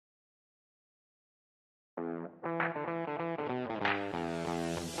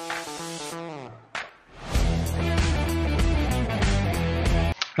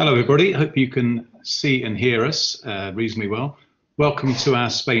Hello everybody, hope you can see and hear us reasonably well. Welcome to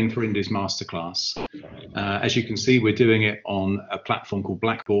our Spain for Indies Masterclass. As you can see, we're doing it on a platform called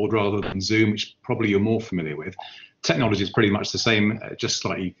Blackboard rather than Zoom, which probably you're more familiar with. Technology is pretty much the same, just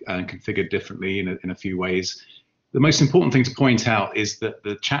slightly configured differently in a few ways. The most important thing to point out is that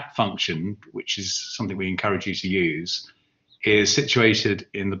the chat function, which is something we encourage you to use, is situated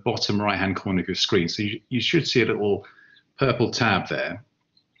in the bottom right-hand corner of your screen. So you should see a little purple tab there.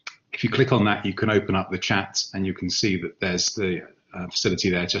 If you click on that, you can open up the chat and you can see that there's the facility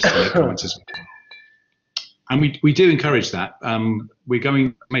there just to make comments as well. And we do encourage that. We're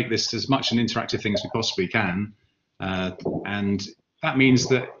going to make this as much an interactive thing as we possibly can. And that means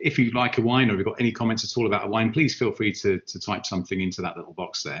that if you like a wine or if you've got any comments at all about a wine, please feel free to type something into that little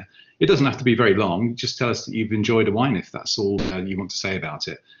box there. It doesn't have to be very long. Just tell us that you've enjoyed a wine if that's all you want to say about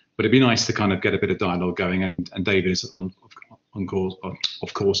it. But it'd be nice to kind of get a bit of dialogue going, and David is of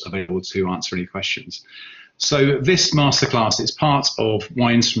course available to answer any questions. So this masterclass is part of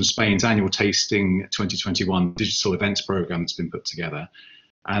Wines from Spain's Annual Tasting 2021 digital events program that's been put together.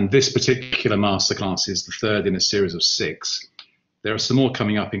 And this particular masterclass is the third in a series of 6. There are some more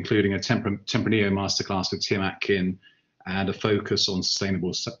coming up, including a Tempranillo masterclass with Tim Atkin and a focus on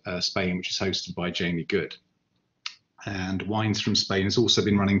sustainable Spain, which is hosted by Jamie Good. And Wines from Spain has also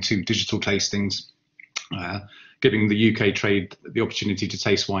been running 2 digital tastings, giving the UK trade the opportunity to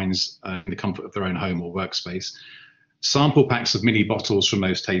taste wines in the comfort of their own home or workspace. Sample packs of mini bottles from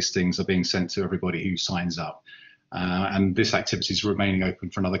those tastings are being sent to everybody who signs up. And this activity is remaining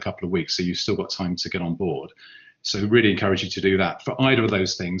open for another couple of weeks, so you've still got time to get on board. So really encourage you to do that. For either of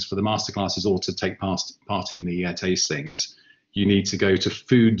those things, for the masterclasses or to take part in the tastings, you need to go to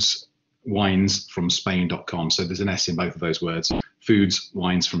foodswinesfromspain.com. So there's an S in both of those words,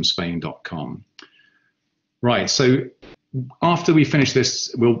 foodswinesfromspain.com. Right, so after we finish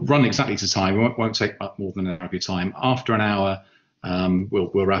this, we'll run exactly to time. We won't take up more than an hour of your time. After an hour,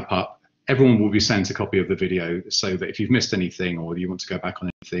 we'll wrap up. Everyone will be sent a copy of the video so that if you've missed anything or you want to go back on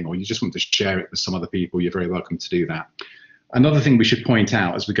anything or you just want to share it with some other people, you're very welcome to do that. Another thing we should point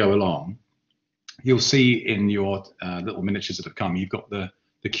out as we go along, you'll see in your little miniatures that have come, you've got the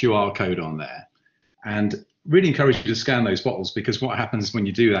QR code on there. And really encourage you to scan those bottles, because what happens when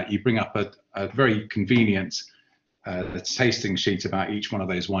you do that, you bring up a very convenient tasting sheet about each one of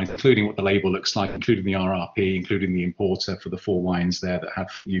those wines, including what the label looks like, including the RRP, including the importer for the 4 wines there that have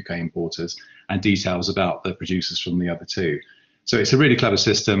UK importers, and details about the producers from the other 2. So it's a really clever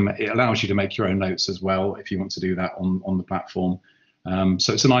system. It allows you to make your own notes as well if you want to do that on the platform.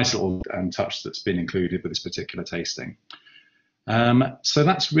 So it's a nice little touch that's been included with this particular tasting. So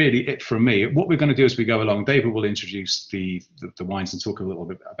that's really it from me. What we're going to do as we go along, David will introduce the wines and talk a little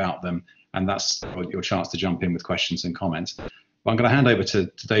bit about them, and that's your chance to jump in with questions and comments. But I'm going to hand over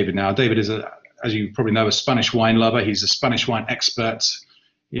to David now. David is, as you probably know, a Spanish wine lover. He's a Spanish wine expert.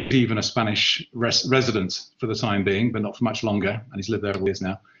 He's even a Spanish resident for the time being, but not for much longer, and he's lived there for years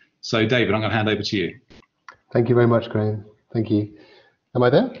now. So David, I'm going to hand over to you. Thank you very much, Graham. Thank you. Am I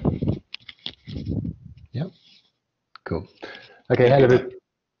there? Yep. Cool. Okay,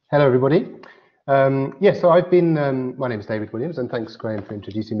 hello everybody. Yes, so I've been, my name is David Williams, and thanks Graham for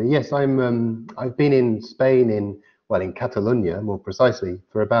introducing me. Yes, I've been in Spain, in Catalonia more precisely,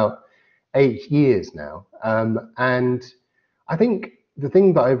 for about 8 years now. And I think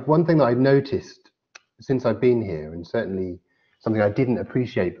one thing that I've noticed since I've been here, and certainly something I didn't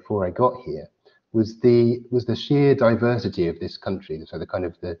appreciate before I got here, was the sheer diversity of this country. So the kind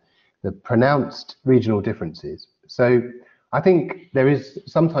of the pronounced regional differences. So I think there is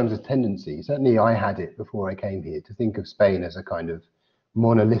sometimes a tendency, certainly I had it before I came here, to think of Spain as a kind of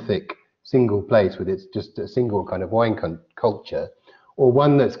monolithic single place with its just a single kind of wine culture, or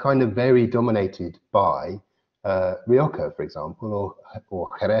one that's kind of very dominated by Rioja, for example, or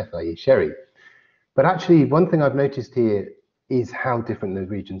Jerez, i.e. sherry. But actually, one thing I've noticed here is how different the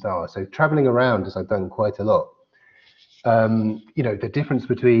regions are. So traveling around, as I've done quite a lot, you know, the difference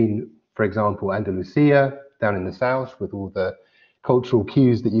between, for example, Andalusia, down in the south, with all the cultural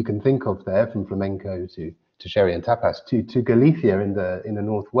cues that you can think of there, from flamenco to sherry and tapas, to Galicia in the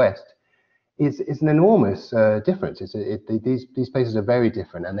northwest, is an enormous difference. These places are very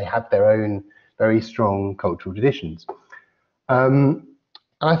different, and they have their own very strong cultural traditions. And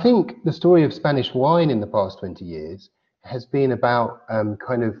I think the story of Spanish wine in the past 20 years has been about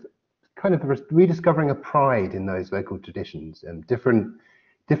kind of rediscovering a pride in those local traditions, and different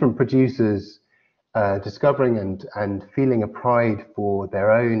producers discovering and feeling a pride for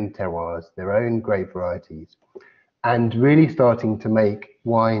their own terroirs, their own grape varieties, and really starting to make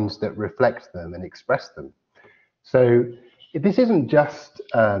wines that reflect them and express them. So This isn't just,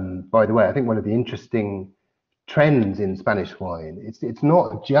 by the way, I think one of the interesting trends in Spanish wine, it's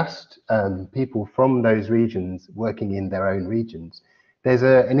not just people from those regions working in their own regions. There's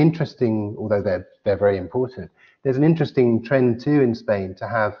an interesting, although they're very important, there's an interesting trend too in Spain to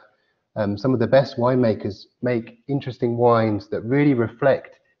have some of the best winemakers make interesting wines that really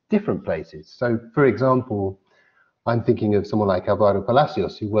reflect different places. So, for example, I'm thinking of someone like Alvaro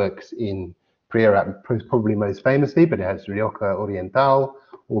Palacios, who works in Priorat probably most famously, but it has Rioja Oriental,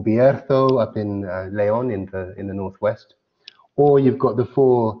 or Bierzo up in León in the northwest. Or you've got the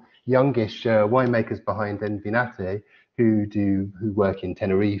four youngish winemakers behind Envinate who work in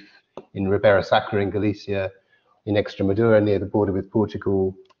Tenerife, in Ribera Sacra in Galicia, in Extremadura near the border with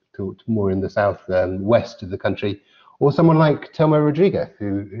Portugal, to more in the south west of the country. Or someone like Telmo Rodriguez,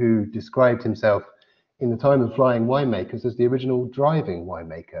 who described himself in the time of flying winemakers as the original driving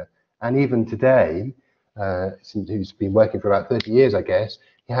winemaker. And even today, who's been working for about 30 years, I guess,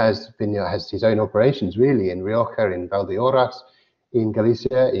 he has his own operations really in Rioja, in Valdeorras, in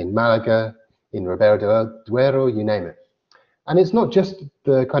Galicia, in Malaga, in Ribera del Duero, you name it. And it's not just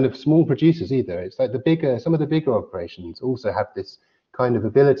the kind of small producers either. It's like some of the bigger operations also have this kind of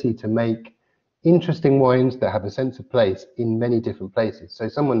ability to make interesting wines that have a sense of place in many different places. So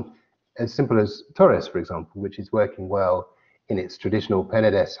someone as simple as Torres, for example, which is working well in its traditional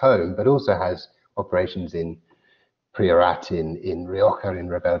Penedès home, but also has operations in Priorat, in Rioja, in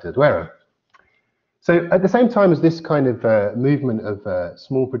Ribera del Duero. So at the same time as this kind of movement of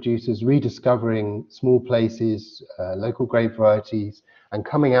small producers rediscovering small places, local grape varieties, and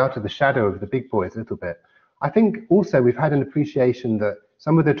coming out of the shadow of the big boys a little bit, I think also we've had an appreciation that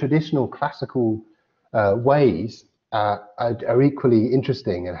some of the traditional classical ways are equally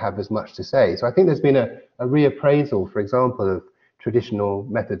interesting and have as much to say. So I think there's been a reappraisal, for example, of traditional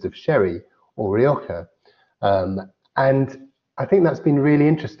methods of sherry or Rioja. And I think that's been really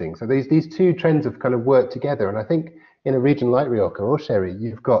interesting. So these two trends have kind of worked together. And I think in a region like Rioja or sherry,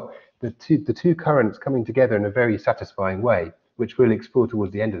 you've got the two currents coming together in a very satisfying way, which we'll explore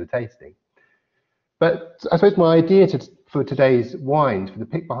towards the end of the tasting. But I suppose my idea for today's wines, for the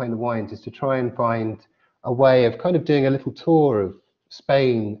pick behind the wines, is to try and find a way of kind of doing a little tour of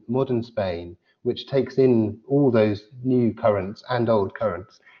Spain, modern Spain, which takes in all those new currents and old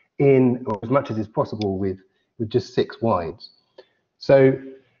currents in, or as much as is possible, with just 6 wines. So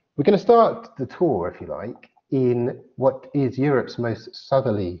we're going to start the tour, if you like, in what is Europe's most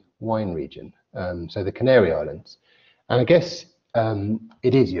southerly wine region, so the Canary Islands. And I guess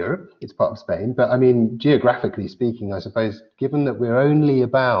it is Europe, it's part of Spain, but I mean, geographically speaking, I suppose, given that we're only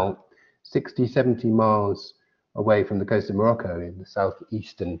about 60, 70 miles away from the coast of Morocco in the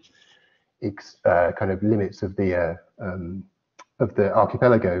southeastern kind of limits of the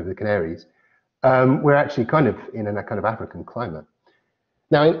archipelago of the Canaries, we're actually kind of in a kind of African climate.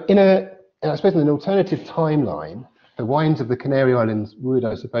 Now, I suppose in an alternative timeline, the wines of the Canary Islands would,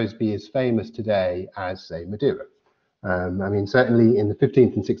 I suppose, be as famous today as, say, Madeira. I mean, certainly in the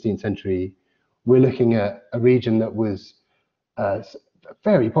 15th and 16th century, we're looking at a region that was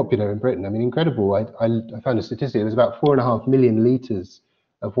very popular in Britain. I mean, incredible. I found a statistic. It was about 4.5 million litres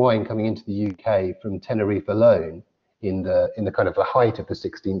of wine coming into the UK from Tenerife alone in the kind of the height of the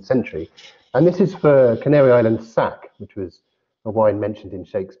 16th century. And this is for Canary Island sack, which was a wine mentioned in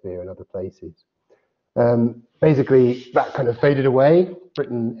Shakespeare and other places. Basically, that kind of faded away.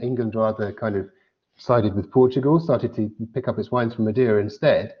 Britain, England rather, kind of sided with Portugal, started to pick up its wines from Madeira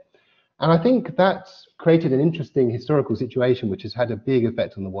instead. And I think that's created an interesting historical situation which has had a big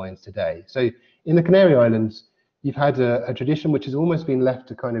effect on the wines today. So in the Canary Islands, you've had a tradition which has almost been left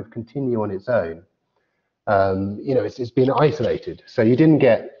to kind of continue on its own. You know, it's been isolated. So you didn't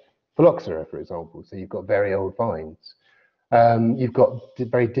get phylloxera, for example. So you've got very old vines. You've got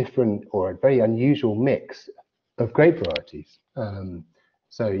very different or a very unusual mix of grape varieties.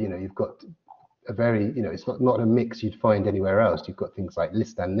 So, you know, you've got a very, you know, it's not a mix you'd find anywhere else. You've got things like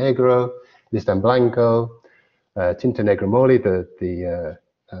Listan Negro, Listan Blanco, Tinta Negromoli, the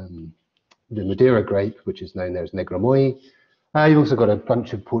Madeira grape, which is known there as Negromoi. You've also got a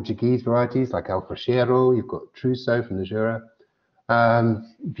bunch of Portuguese varieties like Alfrocheiro. You've got Trousseau from the Jura.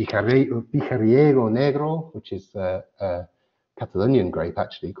 Picariego Negro, which is a Catalonian grape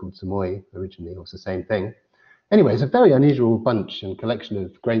actually called Samoy originally, also the same thing. Anyway, it's a very unusual bunch and collection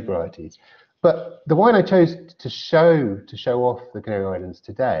of grape varieties. But the wine I chose to show off the Canary Islands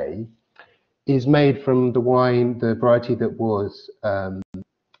today is made from the variety that was kind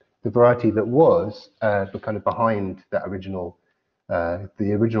of behind that original,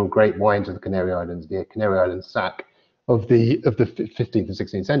 the original grape wines of the Canary Islands, the Canary Island sack of the 15th and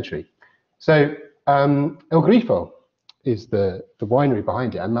 16th century. So El Grifo is the winery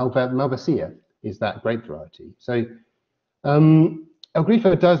behind it, and Malvasia is that grape variety. So El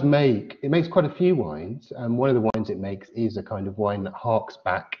Grifo makes quite a few wines, and one of the wines it makes is a kind of wine that harks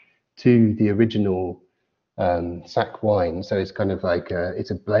back to the original sack wine. So it's kind of like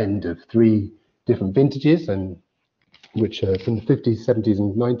it's a blend of 3 different vintages, and which are from the 50s, 70s,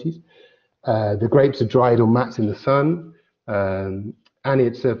 and 90s. The grapes are dried or mats in the sun, and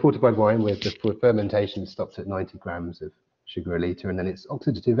it's a fortified wine where the fermentation stops at 90 grams of sugar a litre, and then it's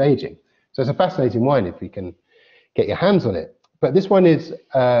oxidative aging. So it's a fascinating wine if we can get your hands on it. But this one is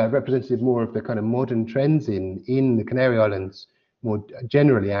representative more of the kind of modern trends in the Canary Islands more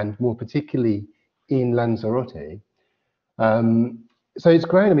generally, and more particularly in Lanzarote. So it's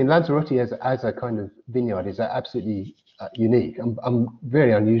grown. I mean, Lanzarote as a kind of vineyard is absolutely unique, and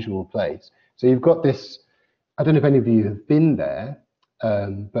very unusual place. So you've got this. I don't know if any of you have been there,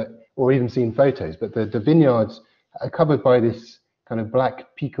 or even seen photos, but the vineyards are covered by this kind of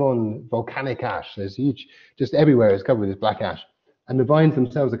black pecan volcanic ash. There's huge, just everywhere is covered with this black ash, and the vines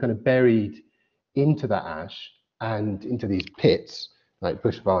themselves are kind of buried into that ash and into these pits like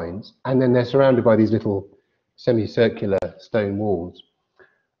bush vines, and then they're surrounded by these little semicircular stone walls.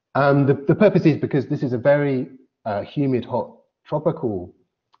 The purpose is because this is a very humid, hot, tropical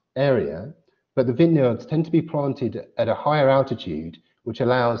area, but the vineyards tend to be planted at a higher altitude, which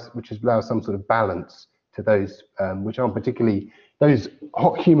allows some sort of balance to those which aren't particularly, those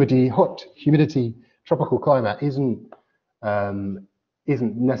hot humidity tropical climate isn't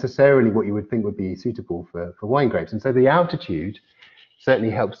necessarily what you would think would be suitable for wine grapes, and so the altitude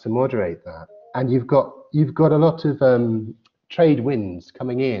certainly helps to moderate that. And you've got a lot of trade winds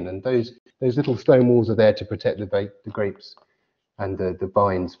coming in, and those little stone walls are there to protect the grapes and the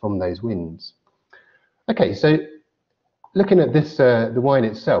vines from those winds. Okay, so looking at this, the wine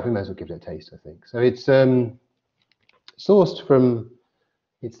itself, we may as well give it a taste, I think. So it's sourced from,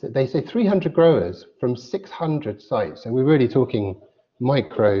 they say 300 growers from 600 sites, and we're really talking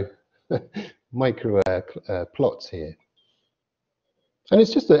micro plots here. And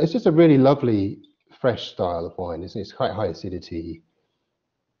it's just a really lovely, fresh style of wine, isn't it? It's quite high acidity,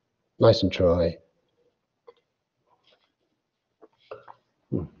 nice and dry.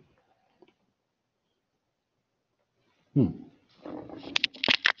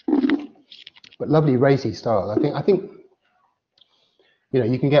 But lovely racy style. I think you know,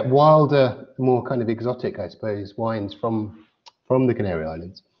 you can get wilder, more kind of exotic, I suppose, wines from the Canary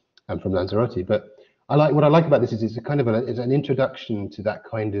Islands and from Lanzarote. But what I like about this is it's a kind of it's an introduction to that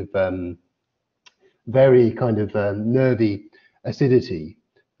kind of very kind of nervy acidity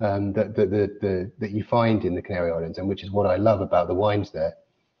that you find in the Canary Islands, and which is what I love about the wines there.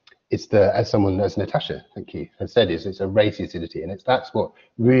 It's as Natasha, thank you, has said, it's a racy acidity, and that's what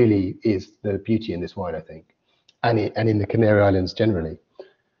really is the beauty in this wine, I think, and in the Canary Islands generally.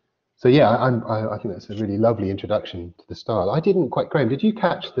 So yeah, I think that's a really lovely introduction to the style. I didn't quite, Graham, did you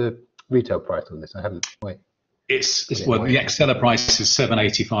catch the retail price on this? I haven't quite. Well, the ex-seller price is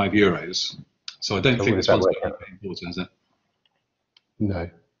 €785, so I don't think this one's very important, is it? No.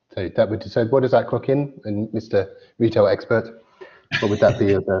 So what does that clock in? And Mr. Retail Expert, what would that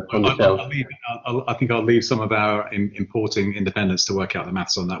be on the shelf? I think I'll leave some of our importing independents to work out the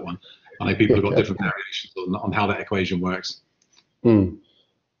maths on that one. I know people have got different variations on how that equation works.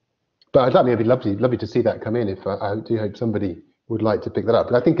 But it'd be lovely to see that come in. If I do hope somebody would like to pick that up.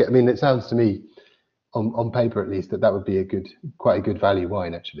 But I think, I mean, it sounds to me, on paper at least, that would be quite a good value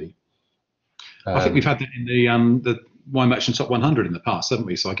wine actually. I think we've had that in the Wine Merchant Top 100 in the past, haven't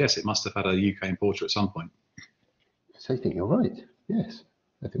we? So I guess it must have had a UK importer at some point. So I think you're right. Yes,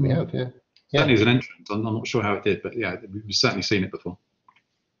 I think we have. Yeah. Certainly as an entrant. I'm not sure how it did, but yeah, we've certainly seen it before.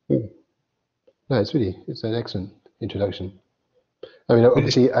 No, it's an excellent introduction. I mean,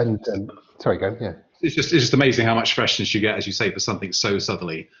 obviously, sorry, go. Yeah. It's just amazing how much freshness you get, as you say, for something so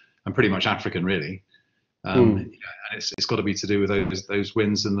southerly and pretty much African, really. Yeah, and it's got to be to do with those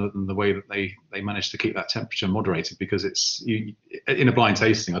winds and the way that they manage to keep that temperature moderated, because in a blind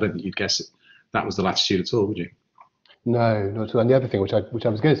tasting, I don't think you'd guess that was the latitude at all, would you? No, not at all. And the other thing which I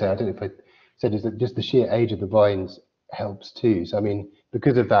was going to say, I don't know if I said, is that just the sheer age of the vines helps too. So I mean,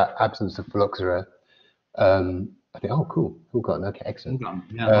 because of that absence of phylloxera, I think, oh, cool cotton. Okay, excellent.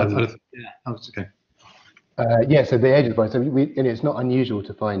 Yeah, that was okay. Yeah, so the age of the vines. So it's not unusual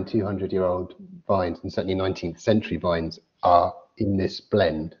to find 200-year-old vines, and certainly 19th century vines are in this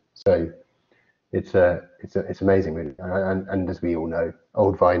blend. So it's amazing, really. And as we all know,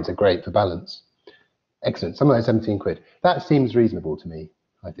 old vines are great for balance. Excellent. Something like 17 quid. That seems reasonable to me,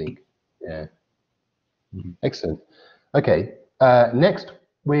 I think. Yeah. Excellent. Okay. Next,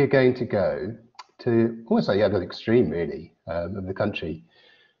 we're going to go to almost like the other extreme, really, of the country.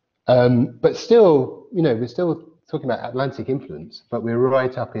 But still, we're still talking about Atlantic influence, but we're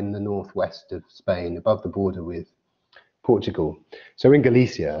right up in the northwest of Spain, above the border with Portugal. So we're in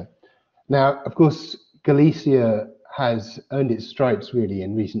Galicia. Now, of course, Galicia has earned its stripes really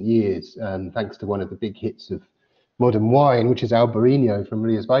in recent years, thanks to one of the big hits of modern wine, which is Albarino from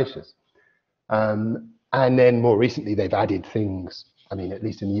Rías Baixas. And then more recently, they've added things, I mean, at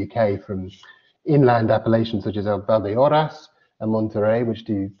least in the UK, from inland appellations such as Valdeorras and Monterrey, which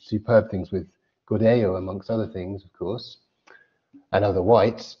do superb things with Godello, amongst other things, of course, and other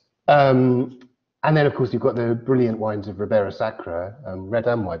whites. And then, of course, you've got the brilliant wines of Ribera Sacra, red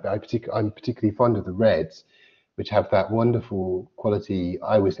and white, but I'm particularly fond of the reds, which have that wonderful quality.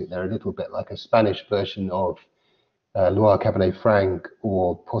 I always think they're a little bit like a Spanish version of Loire Cabernet Franc,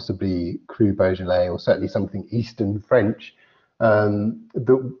 or possibly Cru Beaujolais, or certainly something Eastern French, from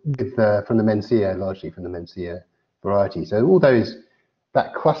the Mencia, largely from the Mencia variety. So all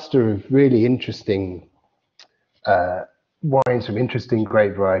that cluster of really interesting wines from interesting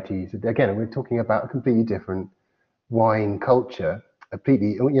grape varieties. Again, we're talking about a completely different wine culture,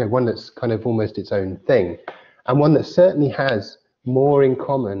 completely, one that's kind of almost its own thing, and one that certainly has more in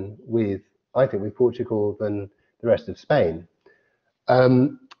common with, I think, with Portugal than the rest of Spain.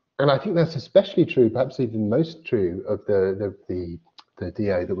 And I think that's especially true, perhaps even most true, of the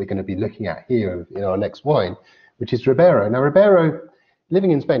DO that we're going to be looking at here in our next wine, which is Ribera. Now, Ribera,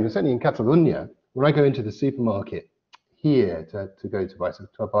 living in Spain, and certainly in Catalonia, when I go into the supermarket here to buy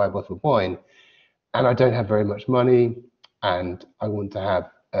a bottle of wine, and I don't have very much money, and I want to have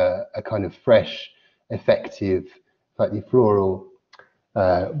a kind of fresh, effective, slightly floral,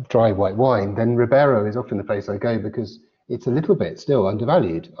 dry white wine, then Ribera is often the place I go, because it's a little bit still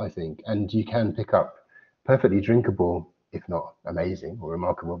undervalued, I think, and you can pick up perfectly drinkable, if not amazing or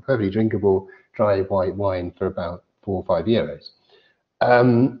remarkable, perfectly drinkable dry white wine for about €4 or €5.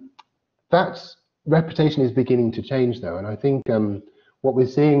 That reputation is beginning to change, though, and I think what we're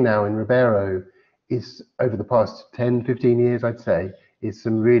seeing now in Ribera is, over the past 10, 15 years, I'd say, is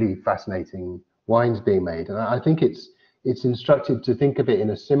some really fascinating wines being made, and I think it's instructive to think of it in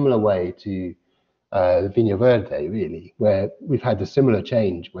a similar way to the Vinho Verde, really, where we've had a similar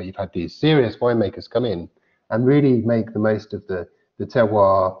change, where you've had these serious winemakers come in and really make the most of the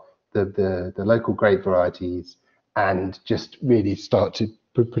terroir, the local grape varieties, and just really start to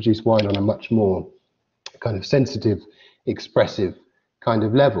produce wine on a much more kind of sensitive, expressive kind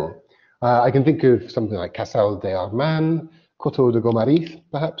of level. I can think of something like Casal de Arman, Coteau de Gomariz,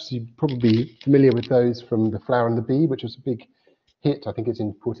 perhaps. You're probably familiar with those from The Flower and the Bee, which was a big hit. I think it's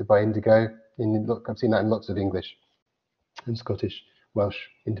imported by Indigo. I've seen that in lots of English and Scottish, Welsh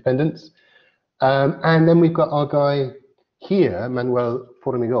independents. And then we've got our guy here, Manuel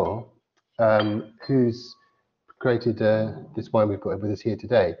Formigó, who's created this wine we've got with us here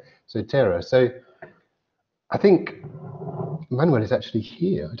today, so Terra. So I think Manuel is actually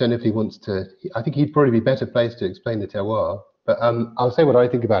here. I don't know if he wants to. I think he'd probably be better placed to explain the terroir, but I'll say what I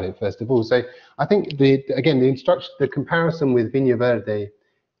think about it first of all. So I think the comparison with Vinho Verde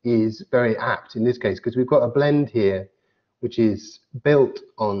is very apt in this case, because we've got a blend here which is built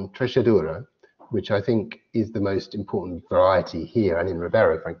on Trechadura, which I think is the most important variety here and in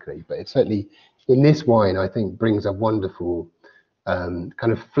Ribera, frankly. But it's certainly, in this wine, I think brings a wonderful kind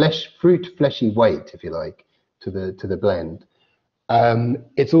of fleshy weight, if you like, to the blend.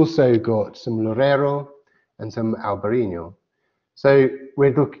 It's also got some Lorero and some Albarino. So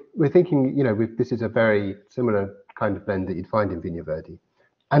we're thinking, this is a very similar kind of blend that you'd find in Vinho Verde.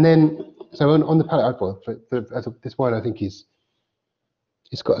 And then, so on the palate, this wine, I think it's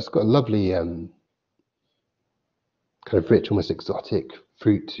got a lovely kind of rich, almost exotic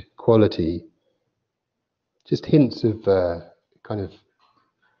fruit quality. Just hints of kind of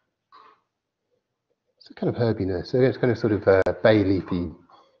herbiness. So it's kind of sort of bay leafy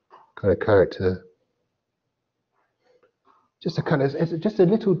kind of character. Just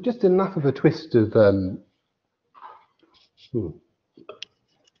enough of a twist of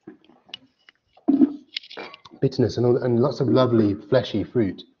bitterness and lots of lovely fleshy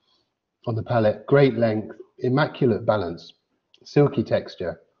fruit on the palate. Great length, immaculate balance, silky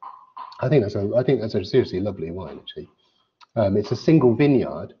texture. I think that's a seriously lovely wine, actually. It's a single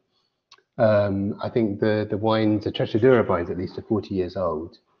vineyard. I think the Trechadura vines at least are 40 years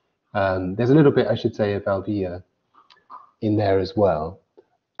old. There's a little bit, I should say, of Alvia in there as well.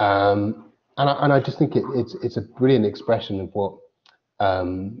 And I just think it's a brilliant expression of what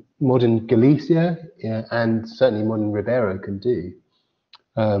modern Galicia and certainly modern Ribera can do.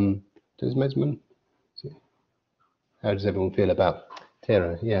 How does everyone feel about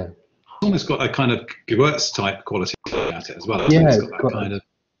Terra? Yeah. almost got a kind of Gewurz type quality about it as well. Yeah, It's got that kind of.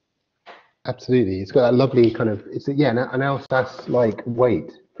 Absolutely, it's got that lovely kind of, it's an Alsace-like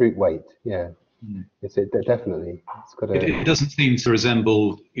fruit weight. Yeah, definitely. It's got It doesn't seem to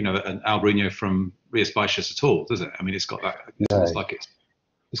resemble, an Albarino from Rías Baixas at all, does it? I mean, it's got that. It's almost like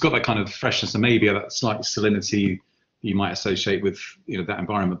it's got that kind of freshness and maybe that slight salinity you might associate with, that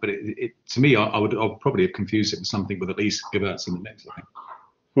environment. But it to me, I would probably have confused it with something with at least Gewurz in the mix, I think.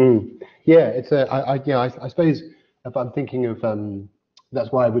 Yeah, it's I suppose if I'm thinking of that's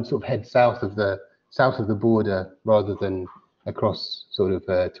why I would sort of head south of the border rather than across sort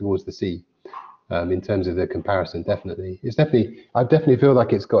of towards the sea. In terms of the comparison, I definitely feel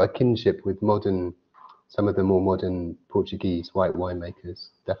like it's got a kinship with some of the more modern Portuguese white winemakers.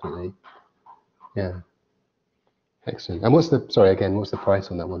 Definitely, yeah. Excellent. And what's the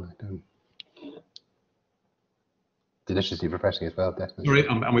price on that one? I don't. Deliciously refreshing as well, definitely. Sorry,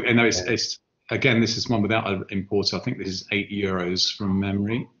 I know it's again. This is one without an importer. I think this is €8 from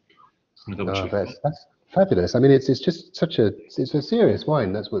memory. That's fabulous. I mean, it's just it's a serious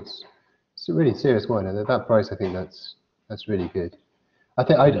wine. It's a really serious wine, and at that price, I think that's really good. I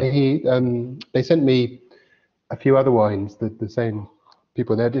think they sent me a few other wines. The same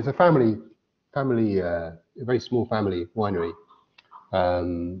people there. It's a a very small family winery,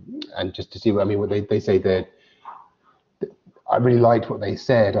 and just to see what they say. I really liked what they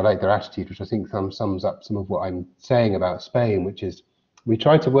said. I liked their attitude, which I think sums up some of what I'm saying about Spain, which is we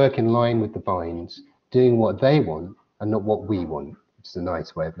try to work in line with the vines, doing what they want and not what we want, which is a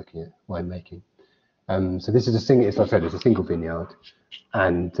nice way of looking at winemaking. So this is as I said, it's a single vineyard,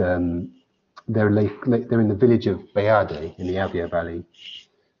 and they're in the village of Beade in the Avia Valley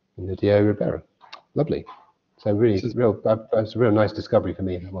in the Dio Ribera. Lovely. So it's a real nice discovery for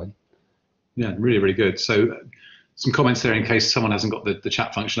me, that wine. Yeah, really, really good. So some comments there in case someone hasn't got the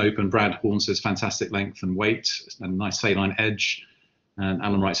chat function open. Brad Horn says fantastic length and weight and nice saline edge. And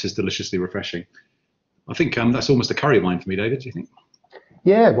Alan Wright says deliciously refreshing. I think that's almost a curry wine for me, David. Do you think?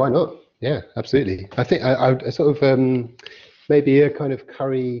 Yeah, why not? Yeah, absolutely. I think I sort of maybe a kind of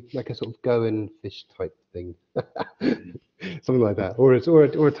curry, like a sort of Goan fish type thing, something like that, or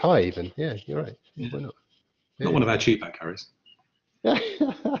a Thai even. Yeah, you're right. Yeah. Why not? Yeah. Not one of our cheap back curries. Yeah.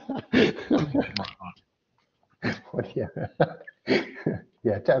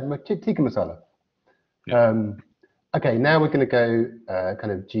 Tikka masala. Yeah. Okay, now we're going to go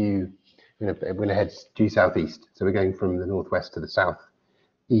kind of we're going to head due southeast. So we're going from the northwest to the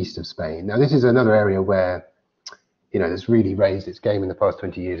southeast of Spain. Now this is another area where, that's really raised its game in the past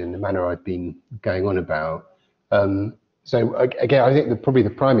 20 years in the manner I've been going on about. So again, I think probably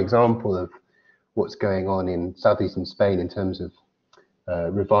the prime example of what's going on in southeastern Spain in terms of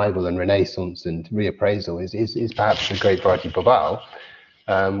revival and renaissance and reappraisal is perhaps the grape variety Bobal,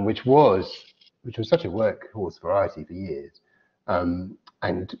 which was such a workhorse variety for years, and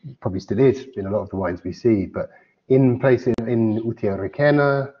probably still is in a lot of the wines we see. But in places in Utia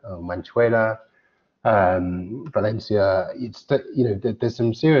Requena, Manchuela, Valencia, there's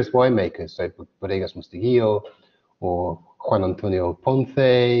some serious winemakers, so Bodegas Mostiguillo, or Juan Antonio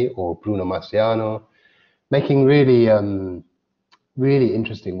Ponce, or Bruno Marciano, making really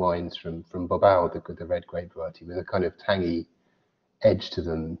interesting wines from Bobal, the red grape variety, with a kind of tangy edge to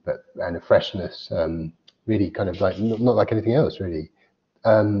them, and a freshness, really kind of like not like anything else, really.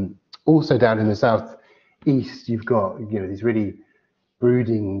 Also down in the southeast, you've got these really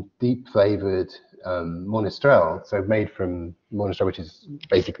brooding, deep flavored Monastrell, so made from Monastrell, which is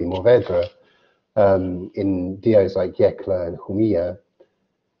basically Mourvèdre, in DOs like Yecla and Jumilla.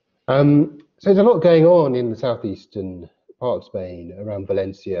 So there's a lot going on in the southeastern part of Spain, around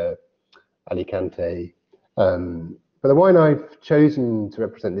Valencia, Alicante. But the wine I've chosen to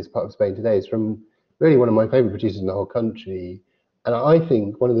represent this part of Spain today is from really one of my favorite producers in the whole country, and I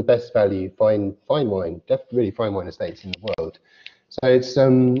think one of the best value fine wine, really fine wine estates in the world. So it's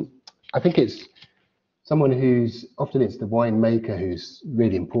I think it's someone who's often it's the winemaker who's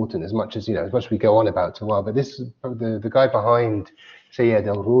really important, as much as we go on about Terroir. But this the guy behind Sella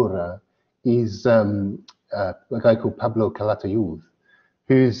del Rura is a guy called Pablo Calatayud,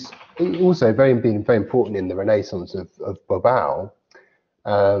 who's also been very important in the renaissance of Bobal.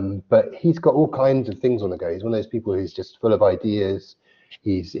 But he's got all kinds of things on the go. He's one of those people who's just full of ideas.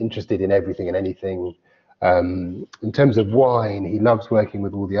 He's interested in everything and anything. In terms of wine, he loves working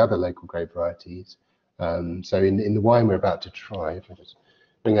with all the other local grape varieties. So in the wine we're about to try, if I just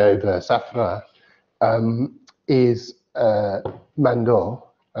bring over Safra, is Mandor,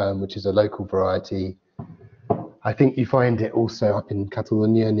 which is a local variety. I think you find it also up in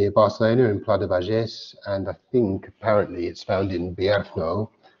Catalonia near Barcelona in Pla de Bages, and I think apparently it's found in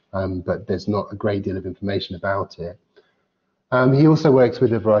Bierno but there's not a great deal of information about it. He also works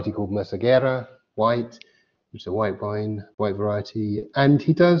with a variety called Merceguera white, which is a white wine, white variety, and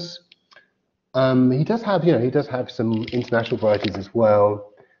he does have some international varieties as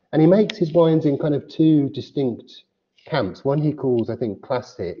well, and he makes his wines in kind of two distinct camps. One he calls, I think,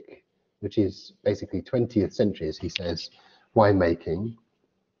 classic, which is basically 20th century, as he says, winemaking.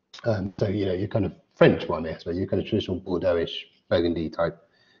 So you're kind of French winemaking, I suppose. You're kind of traditional Bordeauxish, Burgundy type,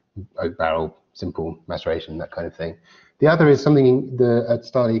 oak barrel, simple maceration, that kind of thing. The other is something at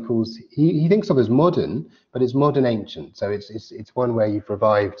style he calls, he thinks of as modern, but it's modern ancient. So it's one where you've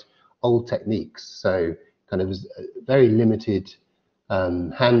revived old techniques. So kind of very limited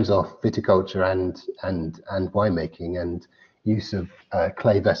hands-off viticulture and winemaking, and use of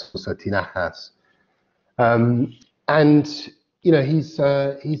clay vessels, so tinajas. And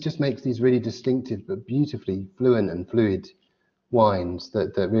he just makes these really distinctive but beautifully fluent and fluid wines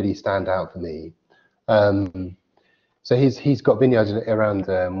that really stand out for me. So he's got vineyards around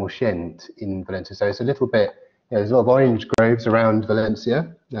Moixent in Valencia. So it's a little bit, there's a lot of orange groves around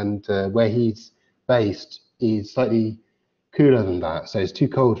Valencia, and where he's based is slightly cooler than that. So it's too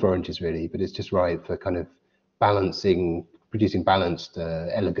cold for oranges really, but it's just right for kind of producing balanced,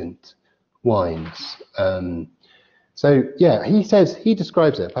 elegant wines. So yeah, he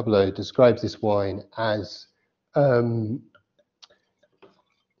describes it, Pablo describes this wine as,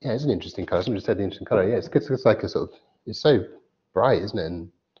 it's an interesting color. Somebody said the interesting color. Yeah, it's like a sort of, it's so bright, isn't it,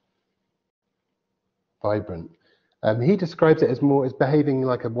 and vibrant. He describes it as behaving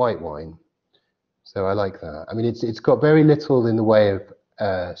like a white wine. So I like that. I mean, it's got very little in the way of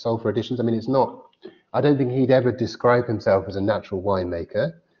sulfur additions. I mean, I don't think he'd ever describe himself as a natural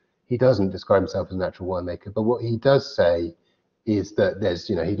winemaker. He doesn't describe himself as a natural winemaker, but what he does say is that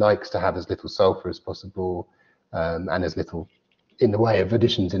he likes to have as little sulfur as possible, and as little in the way of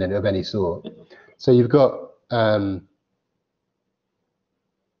additions in it of any sort. So you've got, I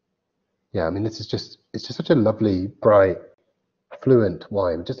mean, it's just such a lovely, bright, fluent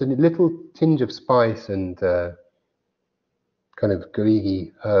wine. Just a little tinge of spice and kind of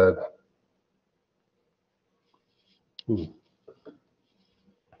garigi herb.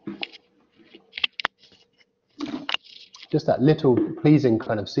 Just that little pleasing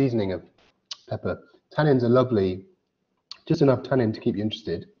kind of seasoning of pepper. Tannins are lovely, just enough tannin to keep you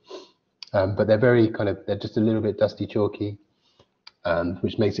interested, but they're just a little bit dusty, chalky,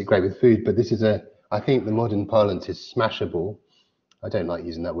 which makes it great with food. But this is I think the modern parlance is smashable. I don't like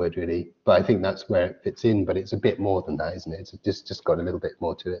using that word really, but I think that's where it fits in, but it's a bit more than that, isn't it? It's just got a little bit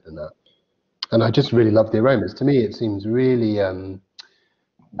more to it than that. And I just really love the aromas. To me, it seems really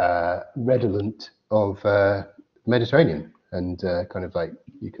redolent of Mediterranean, and kind of like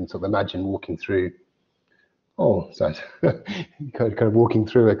you can sort of imagine walking through, kind of walking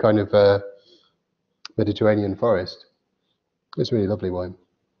through a kind of Mediterranean forest. It's really lovely wine.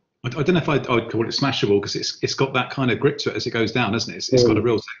 I don't know if I'd call it smashable, because it's got that kind of grip to it as it goes down, hasn't it? It's got a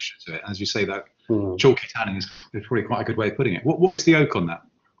real texture to it. As you say, that chalky tannin is probably quite a good way of putting it. What's the oak on that?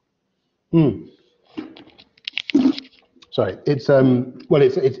 Sorry, it's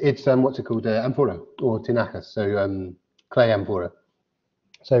what's it called? Amphora or tinajas, so clay amphora.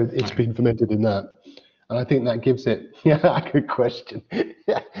 So it's been fermented in that, and I think that gives it. Yeah, good question.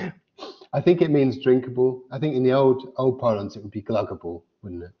 I think it means drinkable. I think in the old parlance it would be gluggable,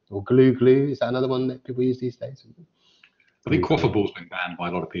 wouldn't it? Or glue. Is that another one that people use these days? I think quaffable's been banned by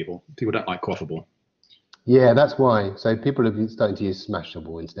a lot of people. People don't like quaffable. Yeah, that's why. So people are starting to use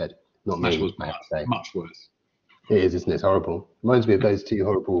smashable instead. Not Smashable's me, much worse. It is, isn't it? It's horrible. Reminds me of those two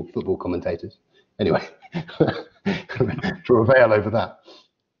horrible football commentators. Anyway, draw a veil over that.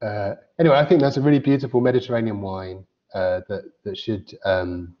 Anyway, I think that's a really beautiful Mediterranean wine that should.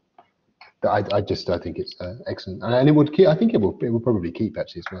 I think it's excellent, and it would keep. I think it will probably keep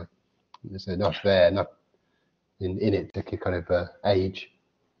actually as well. There's enough in it to kind of age.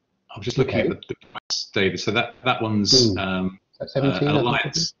 I was just looking at the price, David. So that one's 17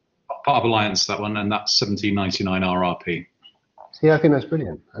 Alliance, part of Alliance, that one, and that's $17.99 RRP. See, I think that's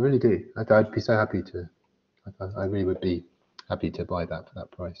brilliant. I really do. I'd be so happy to. I really would be happy to buy that for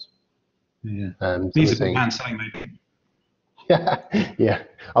that price. Yeah. These are hand selling, maybe. Yeah,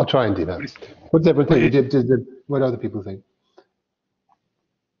 I'll try and do that. What does everyone think? What do other people think?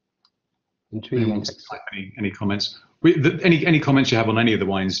 Intriguing. Any comments? Any comments you have on any of the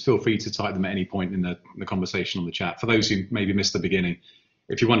wines, feel free to type them at any point in the conversation on the chat. For those who maybe missed the beginning,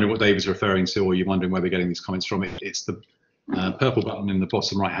 if you're wondering what David's referring to, or you're wondering where we're getting these comments from, it's the purple button in the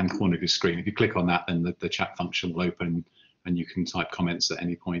bottom right-hand corner of your screen. If you click on that, then the chat function will open, and you can type comments at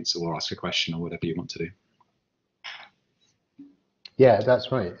any point or ask a question or whatever you want to do. Yeah,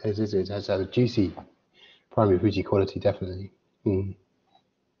 that's right. It has a juicy primary fruity quality, definitely.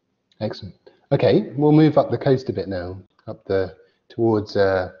 Excellent. Okay, we'll move up the coast a bit now, up towards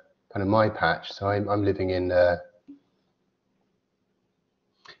kind of my patch. So I'm living in.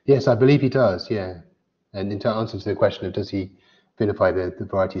 Yes, I believe he does. Yeah, and in answer to the question of does he vinify the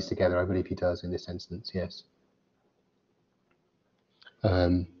varieties together, I believe he does in this instance. Yes.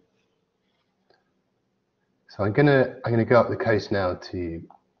 So I'm gonna go up the coast now to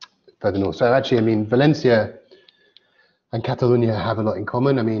further north. So actually, I mean, Valencia and Catalonia have a lot in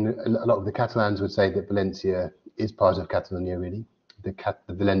common. I mean, a lot of the Catalans would say that Valencia is part of Catalonia, really. The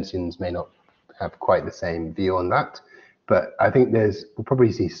Valencians may not have quite the same view on that, but I think we'll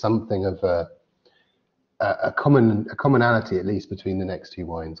probably see something of a commonality, at least, between the next two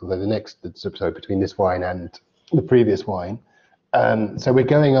wines, although between this wine and the previous wine. So we're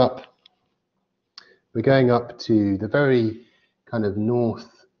going up to the very kind of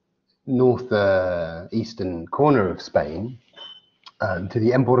northeastern corner of Spain, to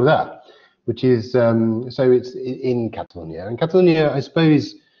the Empordà, which is so it's in Catalonia. And Catalonia, I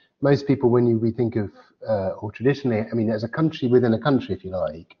suppose, most people, when we think of or traditionally, I mean, there's a country within a country, if you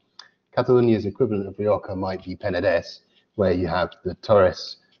like. Catalonia's equivalent of Rioja might be Penedès, where you have the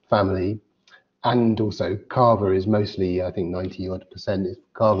Torres family, and also Cava is mostly, I think, 90-odd% of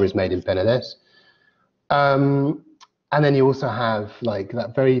Cava is made in Penedès. And then you also have like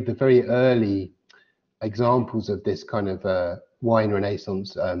the very early examples of this kind of wine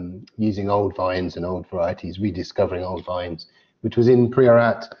renaissance, using old vines and old varieties, rediscovering old vines, which was in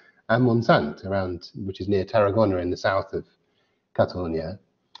Priorat and Montsant, which is near Tarragona in the south of Catalonia.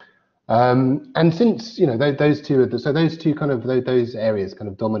 And since those two areas kind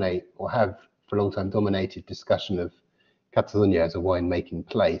of dominate, or have for a long time dominated, discussion of Catalonia as a winemaking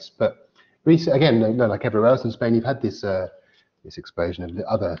place. But recently, again, like everywhere else in Spain, you've had this explosion of the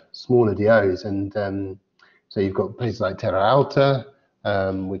other smaller DOs, and so you've got places like Terra Alta,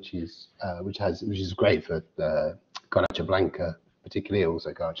 which is great for Garnacha Blanca, particularly,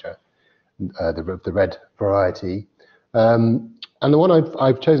 also Garnacha, the red variety. And the one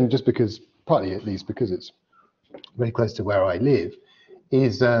I've chosen, just because, partly at least because it's very close to where I live,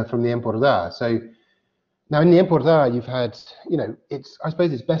 is from the Empordà. So now in the Empordà, you've had, I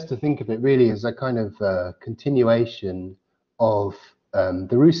suppose it's best to think of it really as a kind of continuation of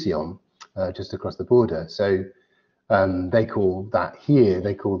the Roussillon, just across the border. So they call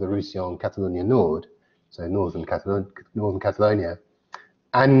the Roussillon Catalonia Nord, so northern Catalonia.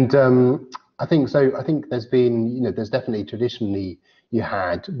 And I think there's been, there's definitely traditionally you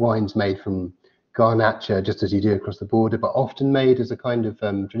had wines made from Garnacha, just as you do across the border, but often made as a kind of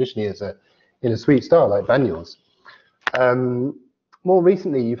traditionally in a sweet style like Banyuls. More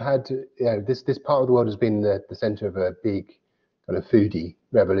recently, you've had this part of the world has been the center of a big kind of foodie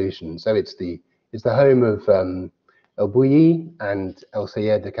revolution. So it's the home of El Bulli and El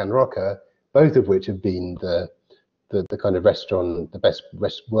Sayed de Can Roca, both of which have been the kind of restaurant,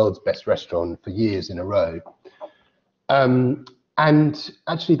 world's best restaurant for years in a row. And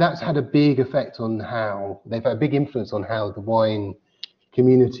actually that's had a big effect on they've had a big influence on how the wine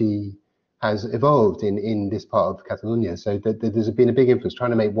community has evolved in this part of Catalonia. So there's been a big influence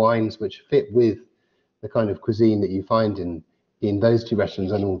trying to make wines which fit with the kind of cuisine that you find in those two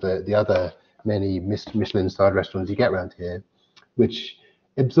restaurants and all the other many Michelin-starred restaurants you get around here, which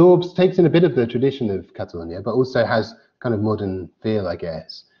takes in a bit of the tradition of Catalonia, but also has kind of modern feel, I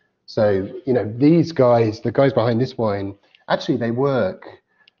guess. So, these guys, the guys behind this wine, actually they work,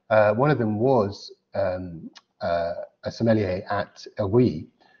 one of them was a sommelier at El Bulli,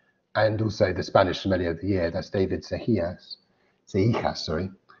 and also the Spanish Sommelier of the Year, that's David Seijas,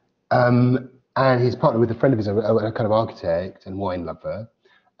 sorry. And he's partnered with a friend of his, a kind of architect and wine lover.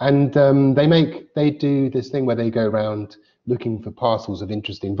 And they do this thing where they go around looking for parcels of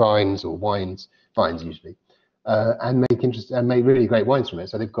interesting vines or wines usually, and make really great wines from it.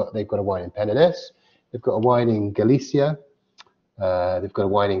 So they've got a wine in Penedès, they've got a wine in Galicia, they've got a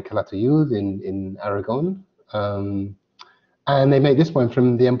wine in Calatayud in Aragon, and they make this wine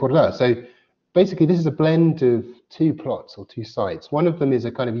from the Empordà. So basically, this is a blend of two plots or two sites. One of them is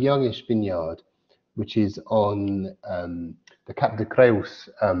a kind of youngish vineyard, which is on the Cap de Creus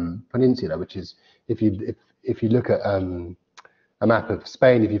Peninsula, which is, if you look at a map of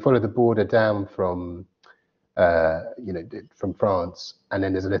Spain, if you follow the border down from from France, and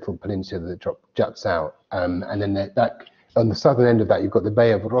then there's a little peninsula that juts out, and then that on the southern end of that you've got the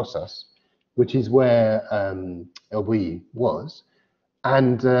Bay of Rosas, which is where El Bulli was,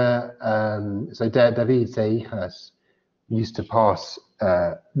 and so David Seijas used to pass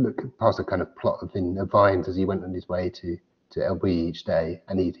a kind of plot of vines as he went on his way to to LB each day,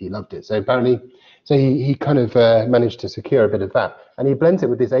 and he loved it. So apparently, he kind of managed to secure a bit of that, and he blends it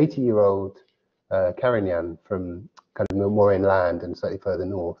with this 80-year-old Carignan from kind of more inland and slightly further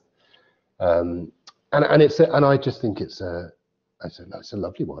north. And I just think it's a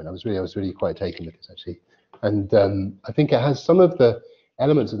lovely wine. I was really quite taken with this actually, and I think it has some of the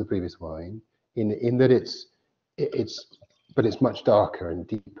elements of the previous wine in that it's much darker and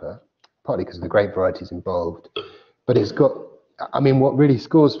deeper, partly because of the grape varieties involved. But it's got, I mean, what really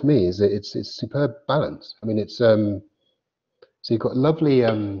scores for me is that it's superb balance. I mean, it's so you've got lovely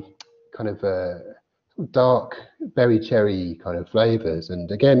kind of dark berry cherry kind of flavors, and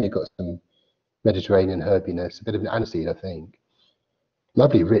again you've got some Mediterranean herbiness, a bit of aniseed, I think.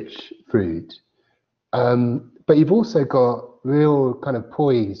 Lovely rich fruit, but you've also got real kind of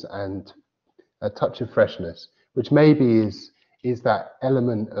poise and a touch of freshness, which maybe is that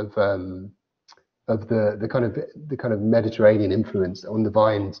element of the kind of Mediterranean influence on the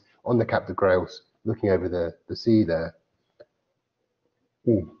vines, on the Cap de Creus, looking over the sea there.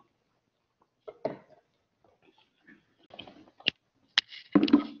 Mm.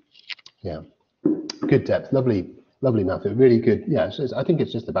 Yeah, good depth, lovely mouthfeel, really good. Yeah, so I think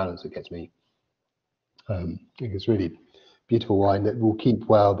it's just the balance that gets me. I think it's really beautiful wine that will keep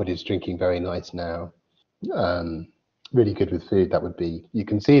well, but is drinking very nice now. Really good with food. That would be. You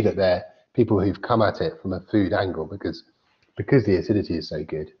can see that they're people who've come at it from a food angle because the acidity is so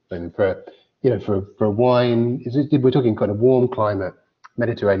good. I mean, for a wine, we're talking kind of warm climate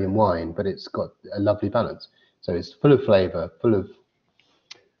Mediterranean wine, but it's got a lovely balance. So it's full of flavour, full of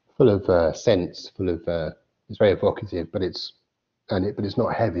scents, it's very evocative, but it's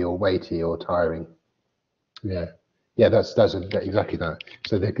not heavy or weighty or tiring. Yeah, that's exactly that.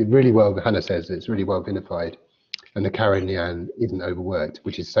 So they're really well. Hannah says it's really well vinified, and the Carignan isn't overworked,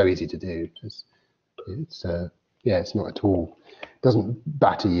 which is so easy to do. It's not at all. Doesn't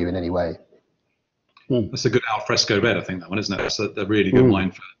batter you in any way. That's a good alfresco red, I think, that one, isn't it? That's a really good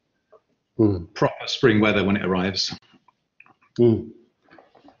wine for proper spring weather when it arrives.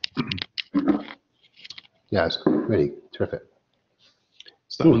 Yeah, it's really terrific.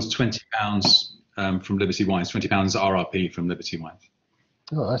 So that one's £20 from Liberty Wines, £20 RRP from Liberty Wines.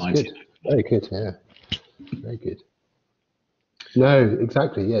 Oh, that's 90. Good. Very good, yeah. Very good. No,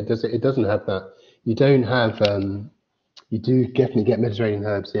 exactly, yeah. It doesn't have that. You don't have, you do definitely get Mediterranean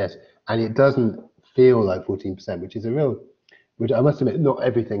herbs, yes. And it doesn't feel like 14%, which is which I must admit, not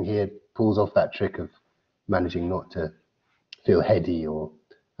everything here pulls off that trick of managing not to feel heady or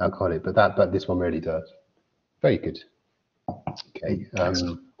alcoholic, but this one really does. Very good. Okay,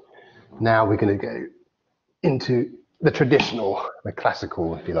 now we're going to go into the traditional, the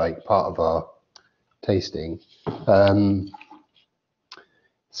classical, if you like, part of our tasting.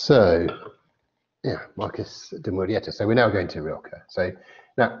 So, yeah, Marcus de Murrieta. So we're now going to Rioja. So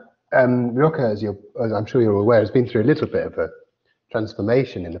now, Rioja, as I'm sure you're aware, has been through a little bit of a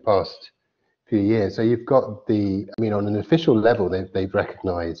transformation in the past few years. So you've got on an official level, they've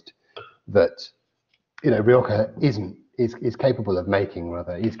recognised that, Rioja is capable of making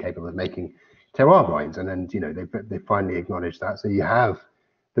terroir wines, and then they finally acknowledged that. So you have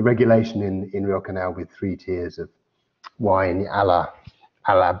the regulation in Rioja now with 3 tiers of wine a la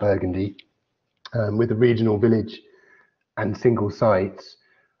Burgundy, with a regional village and single sites,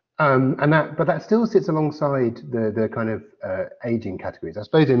 but that still sits alongside the kind of aging categories. I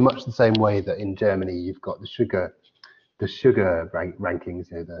suppose in much the same way that in Germany you've got the sugar rankings,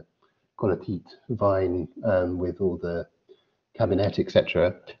 the Qualität vine with all the cabinet,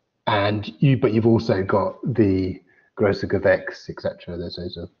 etc. But you've also got the Grosser Gewächs, etc.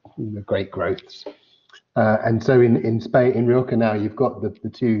 Those are great growths. And so in Spain, in Rioja now, you've got the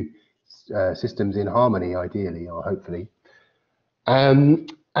 2 systems in harmony, ideally or hopefully. And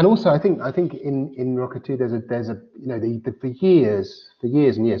also, I think in Rioja too, there's a for years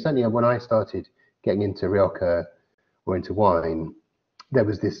and years. Certainly, when I started getting into Rioja or into wine, there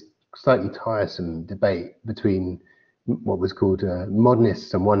was this slightly tiresome debate between what was called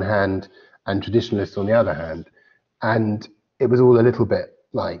modernists on one hand and traditionalists on the other hand, and it was all a little bit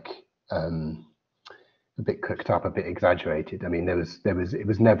like a bit cooked up, a bit exaggerated. I mean, it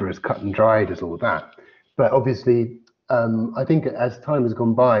was never as cut and dried as all that. But obviously, I think as time has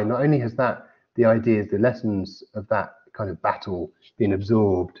gone by, not only has the ideas, the lessons of that kind of battle been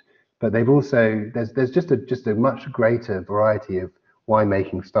absorbed, but they've also there's just a much greater variety of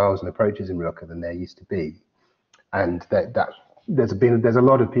winemaking styles and approaches in Rioja than there used to be, and there's a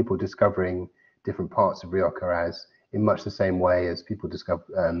lot of people discovering different parts of Rioja as in much the same way as people discover,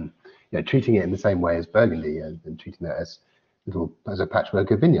 treating it in the same way as Burgundy and treating that as a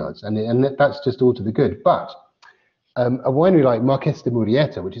patchwork of vineyards, and that's just all to the good. But a winery like Marques de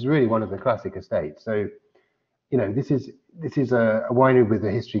Murrieta, which is really one of the classic estates. So, you know, this is a winery with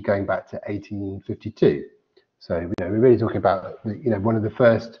a history going back to 1852. So, you know, we're really talking about, you know, one of the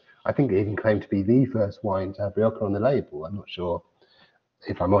first, I think they even claim to be the first wine to have Rioja on the label. I'm not sure,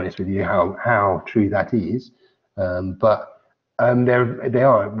 if I'm honest with you, how true that is. But they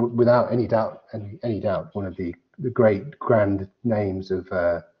are, without any doubt, one of the great grand names of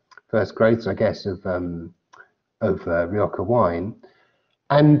first growths, I guess, of Rioja wine.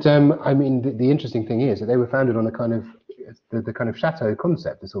 And I mean, the interesting thing is that they were founded on a kind of the kind of chateau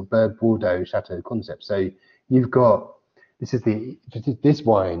concept, the sort of Bird Bordeaux chateau concept. So you've got this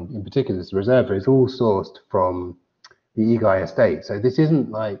wine in particular, this Reserva, is all sourced from the Igai estate. So this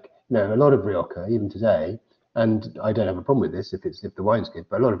isn't like, you know, a lot of Rioja even today, and I don't have a problem with this if the wine's good,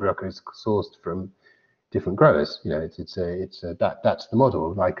 but a lot of Rioja is sourced from different growers. You know, that's the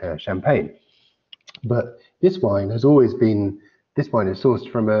model, like champagne. But this wine has always been, this wine is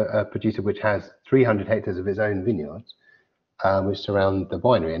sourced from a producer which has 300 hectares of its own vineyards, which surround the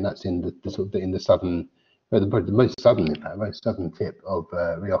winery, and that's in the sort of in the southern, well, the most southern, in fact, most southern tip of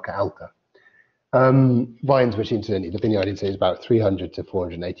Rioja Alta. Vines, which incidentally, the vineyard is about 300 to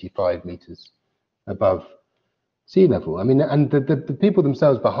 485 meters above sea level. I mean, and the people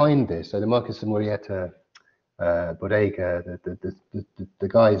themselves behind this, so the Marques de Murrieta bodega, the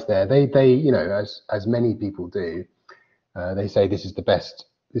guys there, they you know, as many people do, they say this is the best,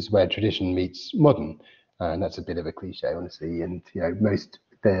 this is where tradition meets modern, and that's a bit of a cliche, honestly. And you know,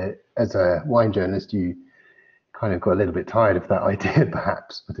 as a wine journalist, you kind of got a little bit tired of that idea,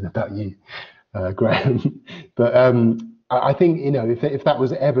 perhaps. I don't know about you, Graham, but I think, you know, if that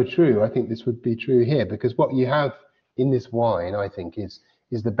was ever true, I think this would be true here, because what you have in this wine, I think, is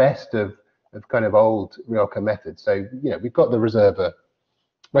the best of kind of old Rioja methods. So, you know, we've got the Reserva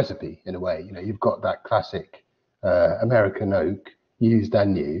recipe in a way. You know, you've got that classic American oak, used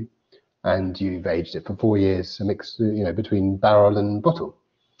and new, and you've aged it for 4 years, a mix, you know, between barrel and bottle.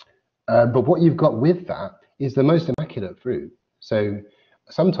 But what you've got with that is the most immaculate fruit. So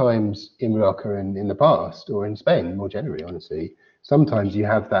sometimes in Rioja and in the past, or in Spain more generally, honestly, sometimes you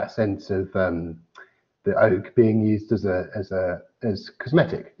have that sense of the oak being used as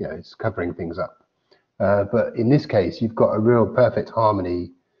cosmetic. You know, it's covering things up. But in this case, you've got a real perfect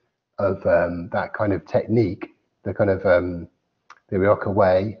harmony of that kind of technique, the kind of the Rioja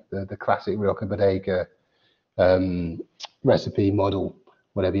way, the classic Rioja bodega recipe model,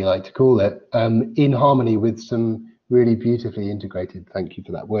 whatever you like to call it, in harmony with some really beautifully integrated, thank you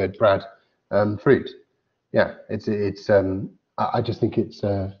for that word, Brad, fruit. Yeah, I just think it's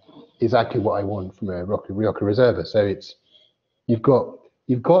exactly what I want from a Rioja Reserva. So you've got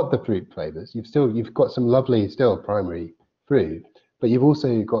the fruit flavors, you've got some lovely still primary fruit, but you've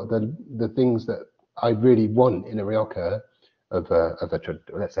also got the things that I really want in a Rioja of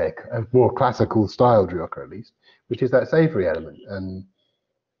let's say a more classical styled Rioja, at least, which is that savory element. And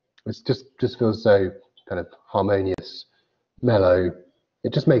it just feels so kind of harmonious, mellow.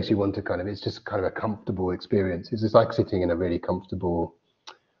 It just makes you want to it's just kind of a comfortable experience. It's just like sitting in a really comfortable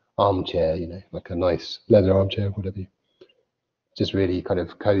armchair, you know, like a nice leather armchair, whatever. Just really kind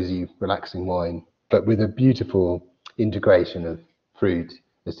of cozy, relaxing wine, but with a beautiful integration of fruit,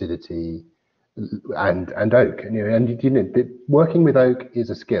 acidity, and oak. And you know, working with oak is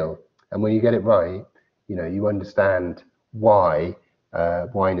a skill, and when you get it right, you know, you understand why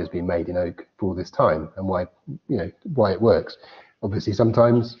wine has been made in oak for all this time, and why it works. Obviously,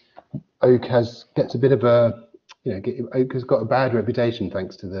 sometimes oak gets a bit of a, you know, oak has got a bad reputation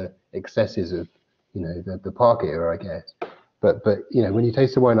thanks to the excesses of, you know, the Park era, I guess. But you know, when you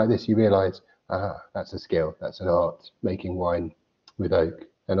taste a wine like this, you realise, that's a skill, that's an art, making wine with oak,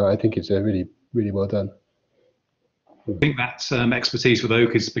 and I think it's really well done. I think that expertise with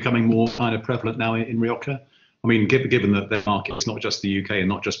oak is becoming more kind of prevalent now in Rioja. I mean, given that their market is not just the UK and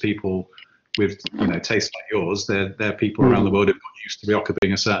not just people with, you know, tastes like yours, they're people around the world who've got used to Rioja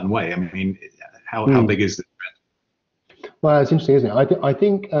being a certain way. I mean, how big is the trend? Well, it's interesting, isn't it? I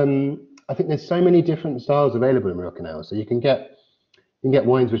think there's so many different styles available in Rioja now. So you can get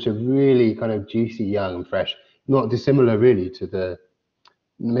wines which are really kind of juicy, young, and fresh, not dissimilar really to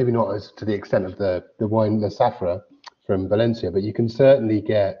maybe not as to the extent of the wine, the Safra from Valencia, but you can certainly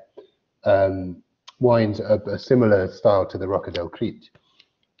get wines of a similar style to the Roca del Crete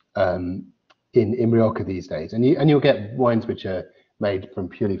in Rioja these days, and you'll get wines which are made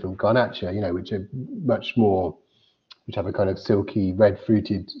purely from Garnacha, you know, which are much more, which have a kind of silky red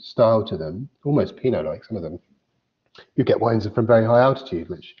fruited style to them, almost Pinot-like, some of them. You get wines from very high altitude,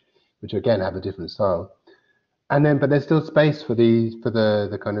 which again have a different style, but there's still space for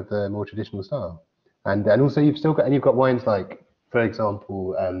the kind of the more traditional style. And also you've got wines like, for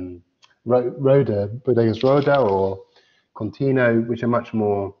example, Bodegas Roda or Contino, which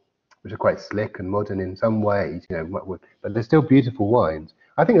are quite slick and modern in some ways, but they're still beautiful wines.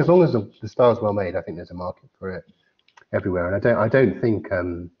 I think as long as the style's well made, I think there's a market for it everywhere. And I don't think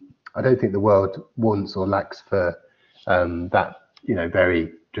the world wants or lacks for that,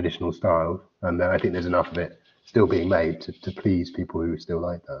 very traditional style. And I think there's enough of it still being made to please people who still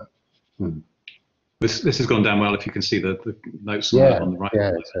like that. This has gone down well. If you can see the notes on the right.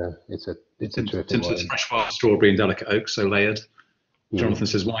 Yeah, it's a terrific wine. It's fresh wild strawberry and delicate oak, so layered. Jonathan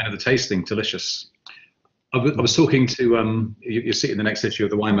says, wine of the tasting, delicious. I was talking to, you'll see it in the next issue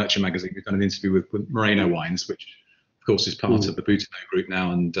of the Wine Merchant magazine, we've done an interview with Moreno Wines, which of course is part of the Boutino group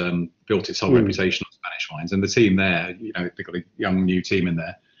now and built its whole reputation on Spanish wines. And the team there, they've got a young new team in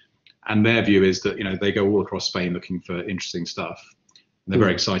there. And their view is that, they go all across Spain looking for interesting stuff. And they're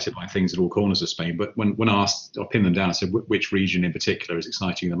very excited by things at all corners of Spain. But when asked, I pinned them down and said, which region in particular is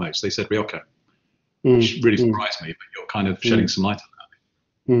exciting the most? They said Rioja, which really surprised me, but you're kind of shedding some light on that.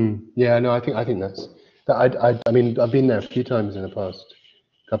 Yeah, no, I think that's that. I mean, I've been there a few times in the past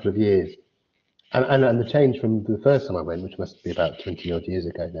couple of years, and the change from the first time I went, which must be about 20 odd years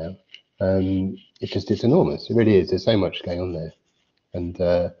ago now, it's enormous. It really is. There's so much going on there, and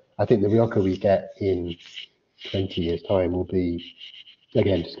I think the Rioja we get in 20 years' time will be,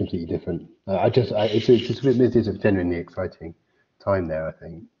 again, just completely different. It is a genuinely exciting time there, I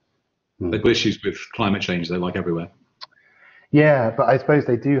think. They've got issues with climate change, though, like everywhere. Yeah, but I suppose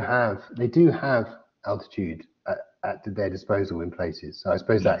they do have altitude at their disposal in places. So I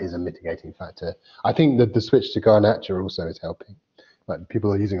suppose that is a mitigating factor. I think that the switch to Garnacha also is helping. Like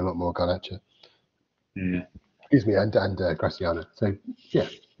people are using a lot more Garnacha. Yeah. Excuse me, and Graciana. So yeah,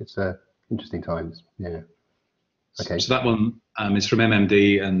 it's interesting times. Yeah. Okay. So that one is from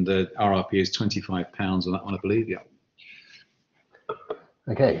MMD, and the RRP is £25 on that one, I believe. Yeah.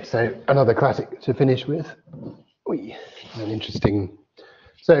 Okay, so another classic to finish with. An interesting.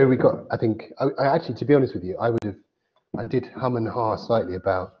 So we got. I think. I actually, to be honest with you, I did hum and ha slightly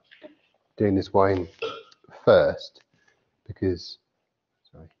about doing this wine first because,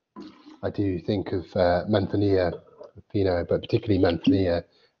 I do think of Manzanilla, Pinot, but particularly Manzanilla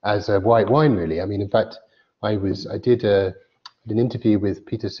as a white wine. Really, I mean, in fact, I did an interview with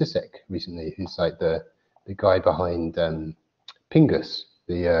Peter Sisek recently, who's like the guy behind Pingus,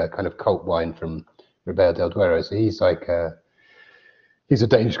 the kind of cult wine from Ribera del Duero. So he's like he's a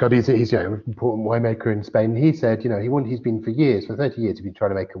Danish guy. He's an important winemaker in Spain. He said, he's been for 30 years, he's been trying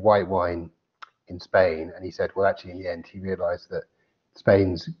to make a white wine in Spain, and he said, well, actually, in the end, he realised that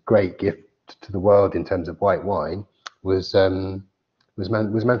Spain's great gift to the world in terms of white wine was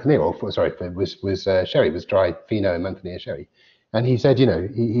Manzanilla, or sorry, was sherry, was dry Fino and Manzanilla sherry. And he said,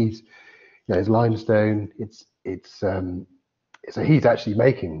 he's it's limestone. So he's actually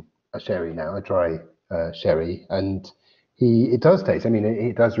making a sherry now, a dry sherry, and it does taste. I mean,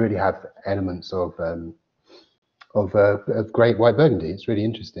 it does really have elements of great white Burgundy. It's really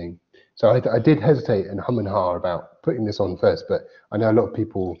interesting. So I did hesitate and hum and ha about putting this on first, but I know a lot of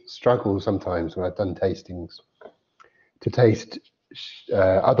people struggle sometimes when I've done tastings to taste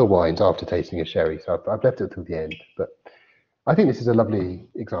other wines after tasting a sherry. So I've left it till the end. But I think this is a lovely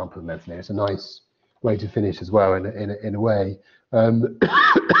example of Manzanilla. It's a nice way to finish as well in a way.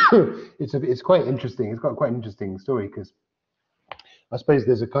 It's quite interesting. It's got quite an interesting story because I suppose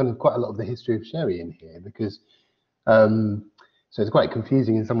there's quite a lot of the history of sherry in here because so it's quite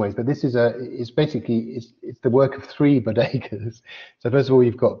confusing in some ways. But this is it's the work of 3 bodegas. So first of all,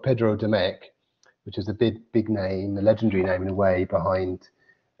 you've got Pedro Domecq, which is a big name, a legendary name in a way, behind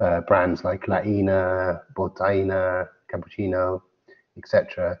brands like La Ina, Botaina, Cappuccino,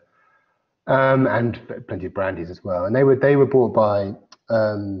 etc. And plenty of brandies as well. And they were bought by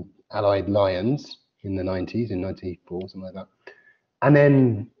Allied Lions in the 90s, in 94, something like that. And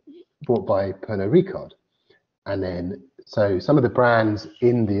then bought by Pernod Ricard. And then, so some of the brands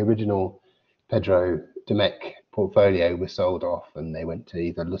in the original Pedro Domecq portfolio were sold off, and they went to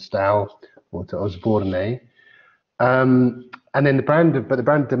either Lustal or to Osborne. And then the brand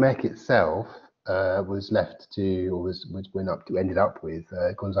Domecq itself was left to, or ended up with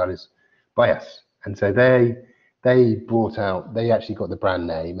Gonzalez Bias. And so they actually got the brand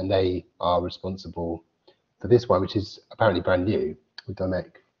name, and they are responsible for this one, which is apparently brand new, with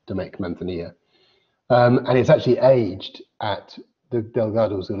Domecq Manzanilla. And it's actually aged at the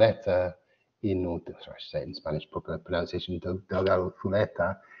Delgado Zuleta I should say it in Spanish, proper pronunciation, Delgado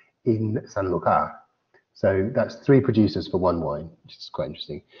Zuleta in Sanlúcar. So that's 3 producers for 1 wine, which is quite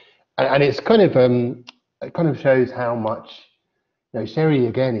interesting. And it's it kind of shows how much No, sherry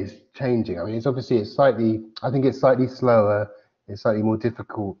again is changing. I mean, it's obviously I think it's slightly slower. It's slightly more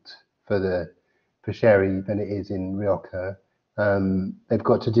difficult for sherry than it is in Rioja. They've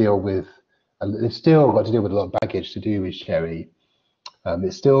got to deal with, they've still got to deal with a lot of baggage to do with sherry.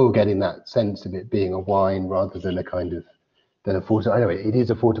 It's still getting that sense of it being a wine rather than a kind of than a fortified. I know it is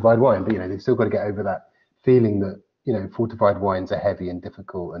a fortified wine, but they've still got to get over that feeling that fortified wines are heavy and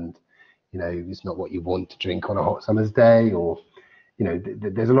difficult, and it's not what you want to drink on a hot summer's day, or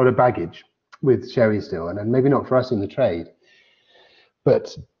there's a lot of baggage with sherry still, and maybe not for us in the trade,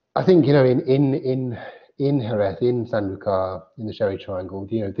 but I think in Jerez, in Sanlúcar, in the Sherry Triangle,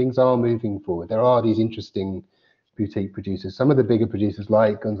 things are moving forward. There are these interesting boutique producers. Some of the bigger producers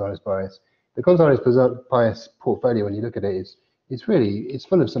like González Páez. The González Páez portfolio, when you look at it, it's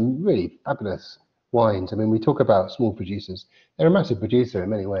full of some really fabulous wines. I mean, we talk about small producers. They're a massive producer in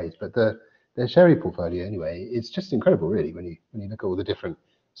many ways, but their sherry portfolio anyway, it's just incredible, really, when you look at all the different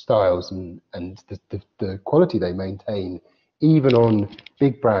styles and the quality they maintain, even on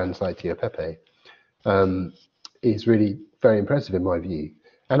big brands like Tio Pepe, is really very impressive in my view.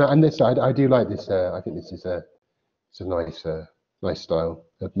 And this, I do like this. I think this is a nice style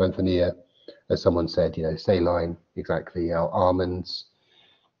of Manzanilla, as someone said. Saline, exactly. Almonds,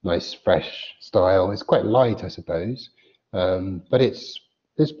 nice fresh style. It's quite light, I suppose, but it's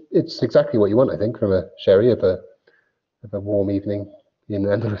exactly what you want, I think, from a sherry of a warm evening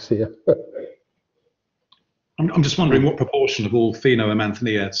in Andalusia. I'm just wondering what proportion of all Fino and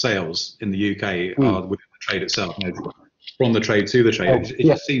Manzanilla sales in the UK are within the trade itself, from the trade to the trade. It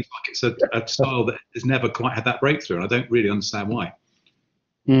just seems like it's a style that has never quite had that breakthrough, and I don't really understand why.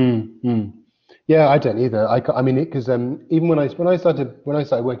 Yeah, I don't either. I mean, because even when I started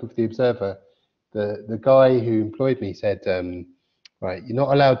working for the Observer, the guy who employed me said, right, you're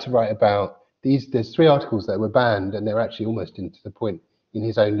not allowed to write about these. There's 3 articles that were banned, and they're actually almost into the point in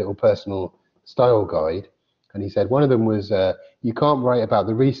his own little personal style guide. And he said one of them was you can't write about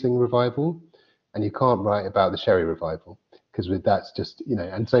the Riesling revival, and you can't write about the sherry revival, because that's just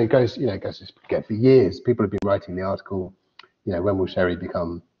And so it goes for years. People have been writing the article, when will sherry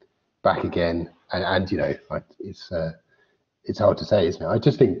become back again? And it's hard to say, isn't it? I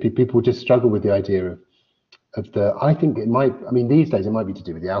just think people just struggle with the idea of the. I think it might. I mean, these days it might be to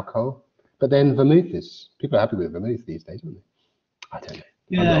do with the alcohol, but then vermouth is. People are happy with vermouth these days, aren't they? I don't know.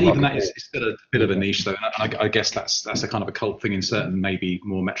 Yeah, even that is still a bit of a niche, though. And I guess that's a kind of a cult thing in certain maybe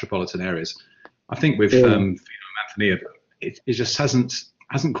more metropolitan areas. I think with Fino and Manzanilla, it just hasn't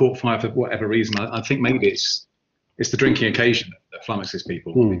caught fire for whatever reason. I think maybe it's the drinking occasion that flummoxes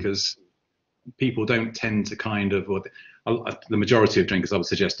people, because people don't tend to kind of, or the majority of drinkers, I would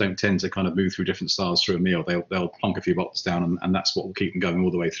suggest, don't tend to kind of move through different styles through a meal. They'll plonk a few bottles down, and that's what will keep them going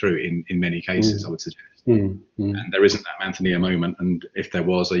all the way through in many cases, I would suggest. And there isn't that Manzanilla moment, and if there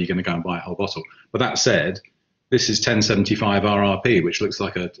was, are you going to go and buy a whole bottle? But that said, this is 1075 RRP, which looks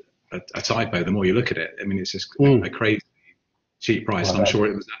like a typo the more you look at it. I mean, it's just a crazy cheap price. Well, I'm sure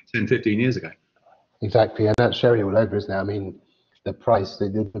it was 10, 15 years ago. Exactly, and that's sherry all over, isn't it? I mean, the price,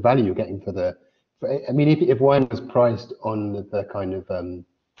 the value you're getting I mean, if wine was priced on the kind of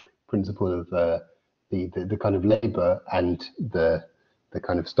principle of the kind of labour and the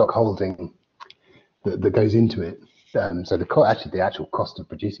kind of stock holding that goes into it, so the actual cost of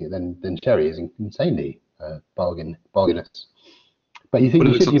producing it, then sherry is insanely bargainous. But you think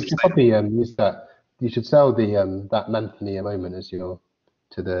you should probably use that. You should sell that Manzanilla moment as to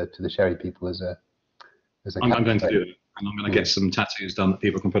the sherry people as a. I'm going to do it, and I'm going to get some tattoos done that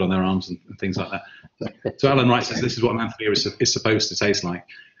people can put on their arms and things like that. So Alan Wright says this is what Manzanilla is supposed to taste like,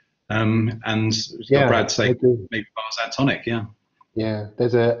 and Brad say maybe bars and tonic, Yeah,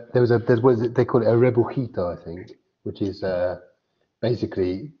 there's what is it, they call it a rebujito, I think, which is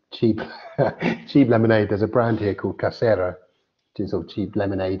basically cheap lemonade. There's a brand here called Casera, which is sort of cheap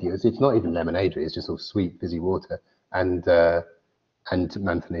lemonade. It's not even lemonade, it's just sort of sweet fizzy water, and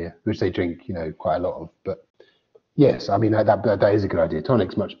Manzanilla, which they drink, quite a lot of. But yes, I mean that is a good idea.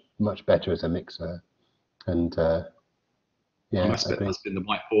 Tonic's much better as a mixer, and that's been the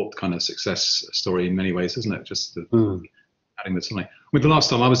white port kind of success story in many ways, isn't it? Just adding the tonic. I mean, the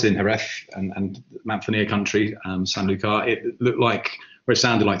last time I was in Jerez and Manzanilla country, Sanlúcar, it looked like, or it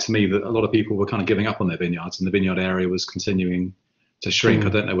sounded like to me, that a lot of people were kind of giving up on their vineyards, and the vineyard area was continuing to shrink. I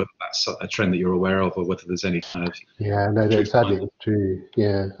don't know whether that's a trend that you're aware of, or whether there's any kind of. Yeah, no, sadly it's true.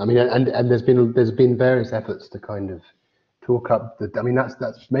 Yeah, I mean, and there's been various efforts to kind of talk up the. I mean, that's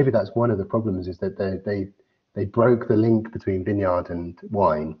one of the problems, is that they broke the link between vineyard and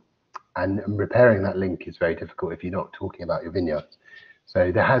wine, and repairing that link is very difficult if you're not talking about your vineyards.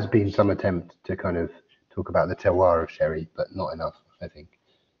 So there has been some attempt to kind of talk about the terroir of sherry, but not enough, I think.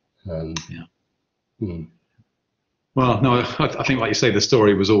 Yeah. Hmm. Well, no, I think, like you say, the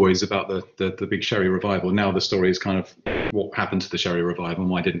story was always about the big sherry revival. Now the story is kind of what happened to the sherry revival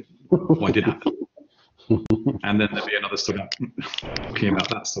and why did it happen? And then there'll be another story talking about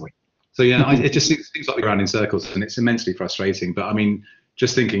that story. So yeah, it just seems like we're around in circles, and it's immensely frustrating. But I mean,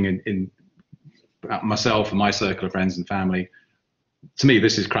 just thinking in about myself and my circle of friends and family, to me,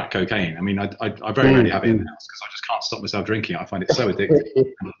 this is crack cocaine. I mean, I very rarely have it in the house because I just can't stop myself drinking it. I find it so addictive.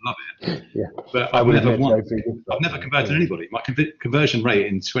 And I love it. Yeah. But I've never converted anybody. My conversion rate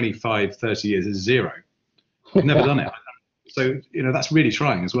in 25, 30 years is 0. I've never done it. So, you know, that's really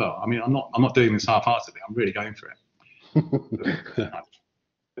trying as well. I mean, I'm not doing this half-heartedly. I'm really going for it.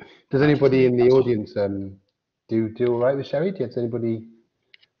 Does anybody in the audience do all right with sherry? Do you have anybody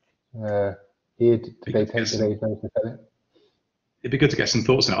here? Do they take it? It'd be good to get some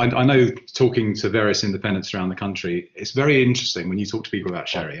thoughts on it. I know, talking to various independents around the country, it's very interesting when you talk to people about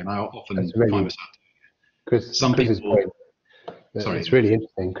sherry, and I often find myself. Chris's point. Sorry, it's really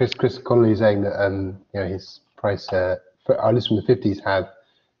interesting. Chris Connolly is saying that you know, his price for artists from the 50s have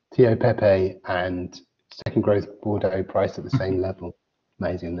Tio Pepe and second growth Bordeaux priced at the same level.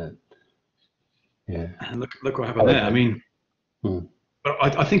 Amazing, isn't it? Yeah. And look what happened there. I mean. But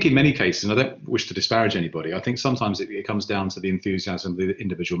I think in many cases, and I don't wish to disparage anybody, I think sometimes it comes down to the enthusiasm of the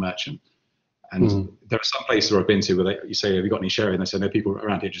individual merchant. And there are some places where I've been to where you say, have you got any sherry? And they say, no, people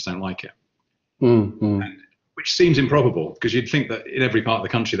around here just don't like it. And, which seems improbable, because you'd think that in every part of the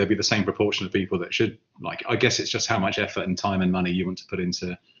country, there'd be the same proportion of people that should like. I guess it's just how much effort and time and money you want to put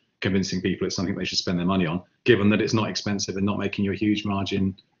into convincing people it's something they should spend their money on, given that it's not expensive and not making you a huge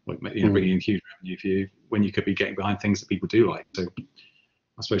margin, or, you know, bringing in huge revenue for you, when you could be getting behind things that people do like. So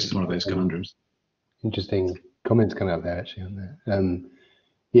I suppose it's one of those conundrums. Interesting comments coming up there, actually, on there.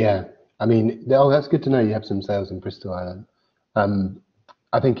 Yeah, I mean, that's good to know you have some sales in Bristol Island.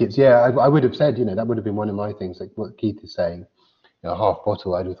 I think it's, I would have said, you know, that would have been one of my things, like what Keith is saying, you know, half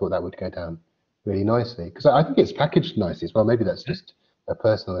bottle, I'd have thought that would go down really nicely. Because I think it's packaged nicely as well. Maybe that's just a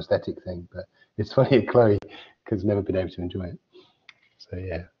personal aesthetic thing, but it's funny at Chloe, because never been able to enjoy it. So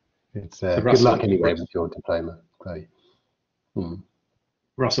yeah, it's good luck anyway with your diploma, Chloe.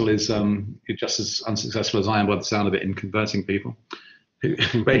 Russell is just as unsuccessful as I am by the sound of it in converting people. But he's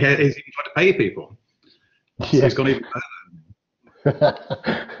even trying to pay people. So he's gone even further. I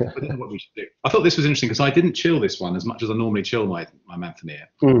don't know what we should do. I thought this was interesting because I didn't chill this one as much as I normally chill my Manthanier.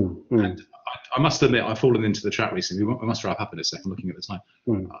 And I must admit, I've fallen into the trap recently. We must wrap up in a second, looking at the time.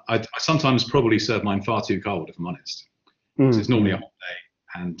 I sometimes probably serve mine far too cold, if I'm honest. So it's normally a hot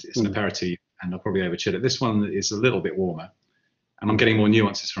day and it's an aperitif, and I'll probably over chill it. This one is a little bit warmer, and I'm getting more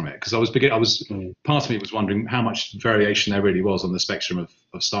nuances from it, because part of me was wondering how much variation there really was on the spectrum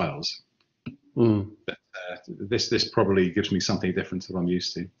of styles. But this probably gives me something different to what I'm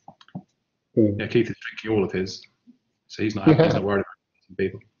used to. Yeah, Keith is drinking all of his, so he's not worried about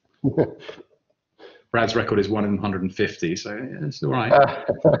people. Brad's record is 1 in 150, so it's all right.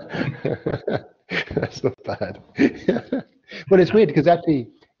 That's not bad. Well, it's weird because actually,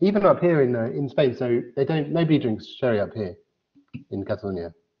 even up here in Spain, so nobody drinks sherry up here in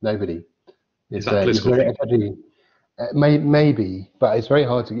Catalonia. Nobody. Is that political thing? Maybe, but it's very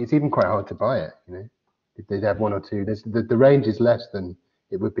hard to. It's even quite hard to buy it. You know, if they have one or two, the range is less than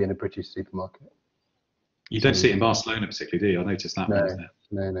it would be in a British supermarket. You don't see it in Barcelona particularly, do you? I noticed that.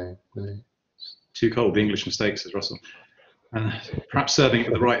 No. Too cold. The English mistake, says Russell. And perhaps serving it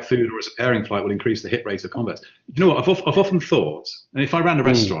with the right food or as a pairing flight will increase the hit rate of converts. You know what? I've often thought, and if I ran a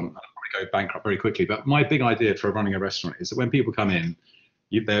restaurant, I'd probably go bankrupt very quickly. But my big idea for running a restaurant is that when people come in,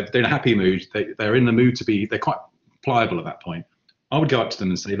 they're in a happy mood. They're in the mood to be. They're quite pliable at that point. I would go up to them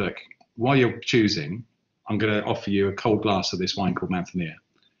and say, look, while you're choosing, I'm going to offer you a cold glass of this wine called Manthanier.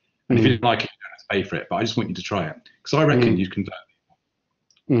 And if you like it, you don't have to pay for it. But I just want you to try it, because I reckon you'd convert.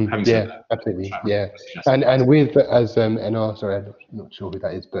 Having said that, absolutely, and with NR, sorry, I'm not sure who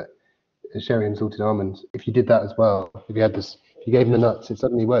that is, but sherry and salted almonds. If you did that as well, if you had this, if you gave them the nuts, it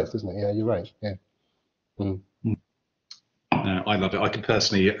suddenly works, doesn't it? Yeah, you're right. Yeah. No, I love it. I can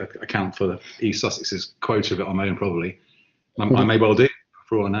personally account for East Sussex's quota of it on my own, probably. I may well do,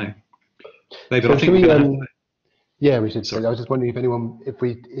 for all I know. David, so I think we should. Sorry. I was just wondering if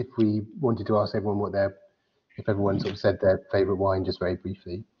we wanted to ask everyone if everyone sort of said their favourite wine just very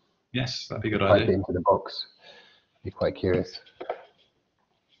briefly. Yes, that'd be a good idea. idea. Type it into the box. I'd be quite curious.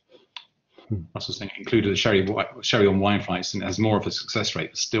 Russell's saying included a sherry on wine flights and it has more of a success rate,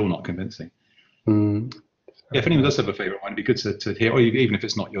 but still not convincing. Yeah, if anyone does have a favourite wine, it'd be good to hear, or even if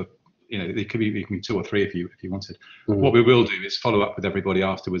it's not it could be 2 or 3 if you wanted. What we will do is follow up with everybody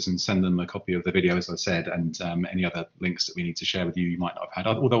afterwards and send them a copy of the video, as I said, and any other links that we need to share with you. You might not have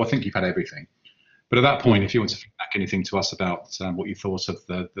had, although I think you've had everything. But at that point, if you want to feedback anything to us about what you thought of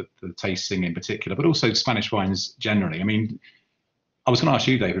the tasting in particular, but also Spanish wines generally. I mean, I was going to ask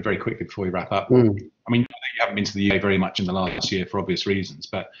you, David, very quickly before we wrap up. I mean, you haven't been to the UK very much in the last year for obvious reasons,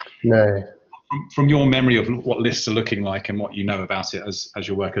 but no. From your memory of what lists are looking like and what you know about it as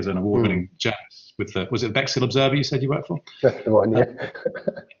your work as an award-winning journalist with was it the Bexhill Observer you said you worked for? That's the one, yeah.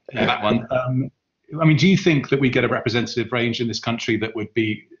 Yeah, that one. I mean, do you think that we get a representative range in this country that would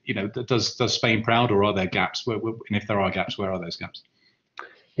be, does Spain proud, or are there gaps? And if there are gaps, where are those gaps?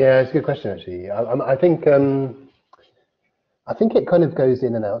 Yeah, it's a good question actually. I think it kind of goes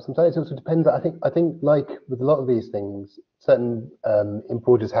in and out. Sometimes it also depends. I think like with a lot of these things, certain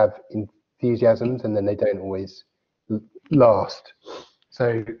importers have enthusiasms and then they don't always last.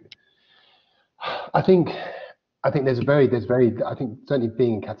 So I think there's certainly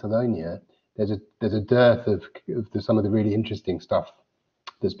being in Catalonia, there's a dearth of some of the really interesting stuff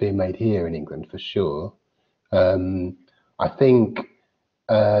that's being made here in England for sure. I think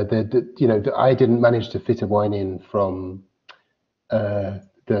I didn't manage to fit a wine in from the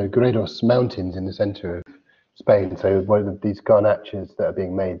Gredos Mountains in the center of Spain. So one of these garnachas that are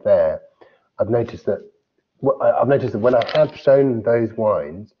being made there, I've noticed that when I have shown those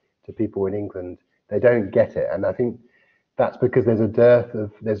wines to people in England, they don't get it, and I think that's because there's a dearth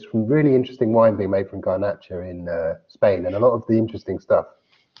of there's some really interesting wine being made from Garnacha in Spain, and a lot of the interesting stuff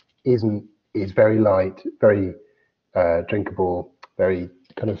is very light, very drinkable, very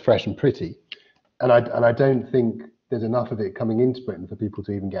kind of fresh and pretty, and I don't think there's enough of it coming into Britain for people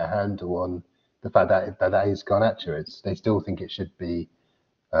to even get a handle on the fact that is Garnacha. They still think it should be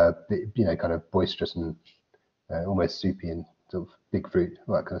kind of boisterous and almost soupy and sort of big fruit,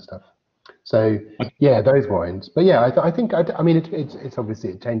 all that kind of stuff. So yeah, those wines. But yeah, I think it's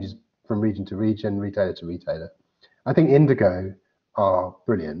obviously it changes from region to region, retailer to retailer. I think Indigo are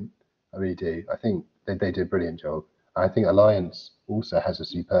brilliant. I really do. I think they do a brilliant job. I think Alliance also has a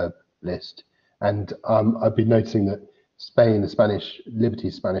superb list, and I've been noticing that Spain, the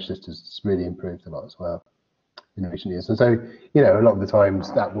Liberty's Spanish list has really improved a lot as well in recent years. And so a lot of the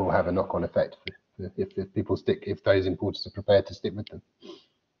times that will have a knock-on effect if those importers are prepared to stick with them.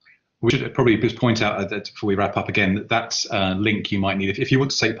 We should probably just point out that before we wrap up again, that's a link you might need if you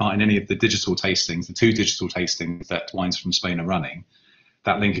want to take part in any of the digital tastings, the 2 digital tastings that Wines from Spain are running.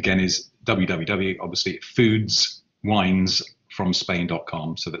 That link again is www, obviously,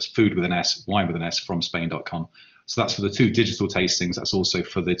 foodswinesfromspain.com. So that's food with an S, wine with an S, from Spain.com. So that's for the 2 digital tastings. That's also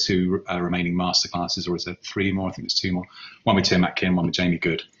for the 2 remaining masterclasses, or is there 3 more? I think there's 2 more. One with Tim Atkin, one with Jamie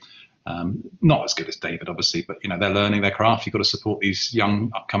Good. Not as good as David, obviously, but they're learning their craft. You've got to support these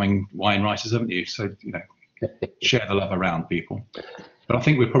young upcoming wine writers, haven't you? So share the love around, people. But I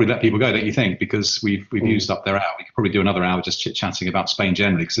think we'll probably let people go, don't you think? Because we've used up their hour. We could probably do another hour just chit-chatting about Spain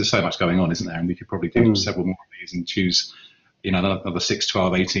generally, because there's so much going on, isn't there? And we could probably do several more of these and choose another 6,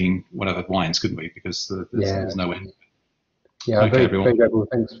 12, 18 whatever wines, couldn't we? Because there's no end. Yeah, okay, very grateful.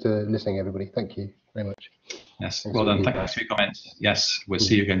 Thanks for listening, everybody. Thank you very much. Yes, well done. Thanks for your comments. Yes, we'll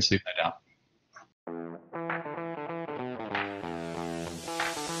see you again soon, no doubt.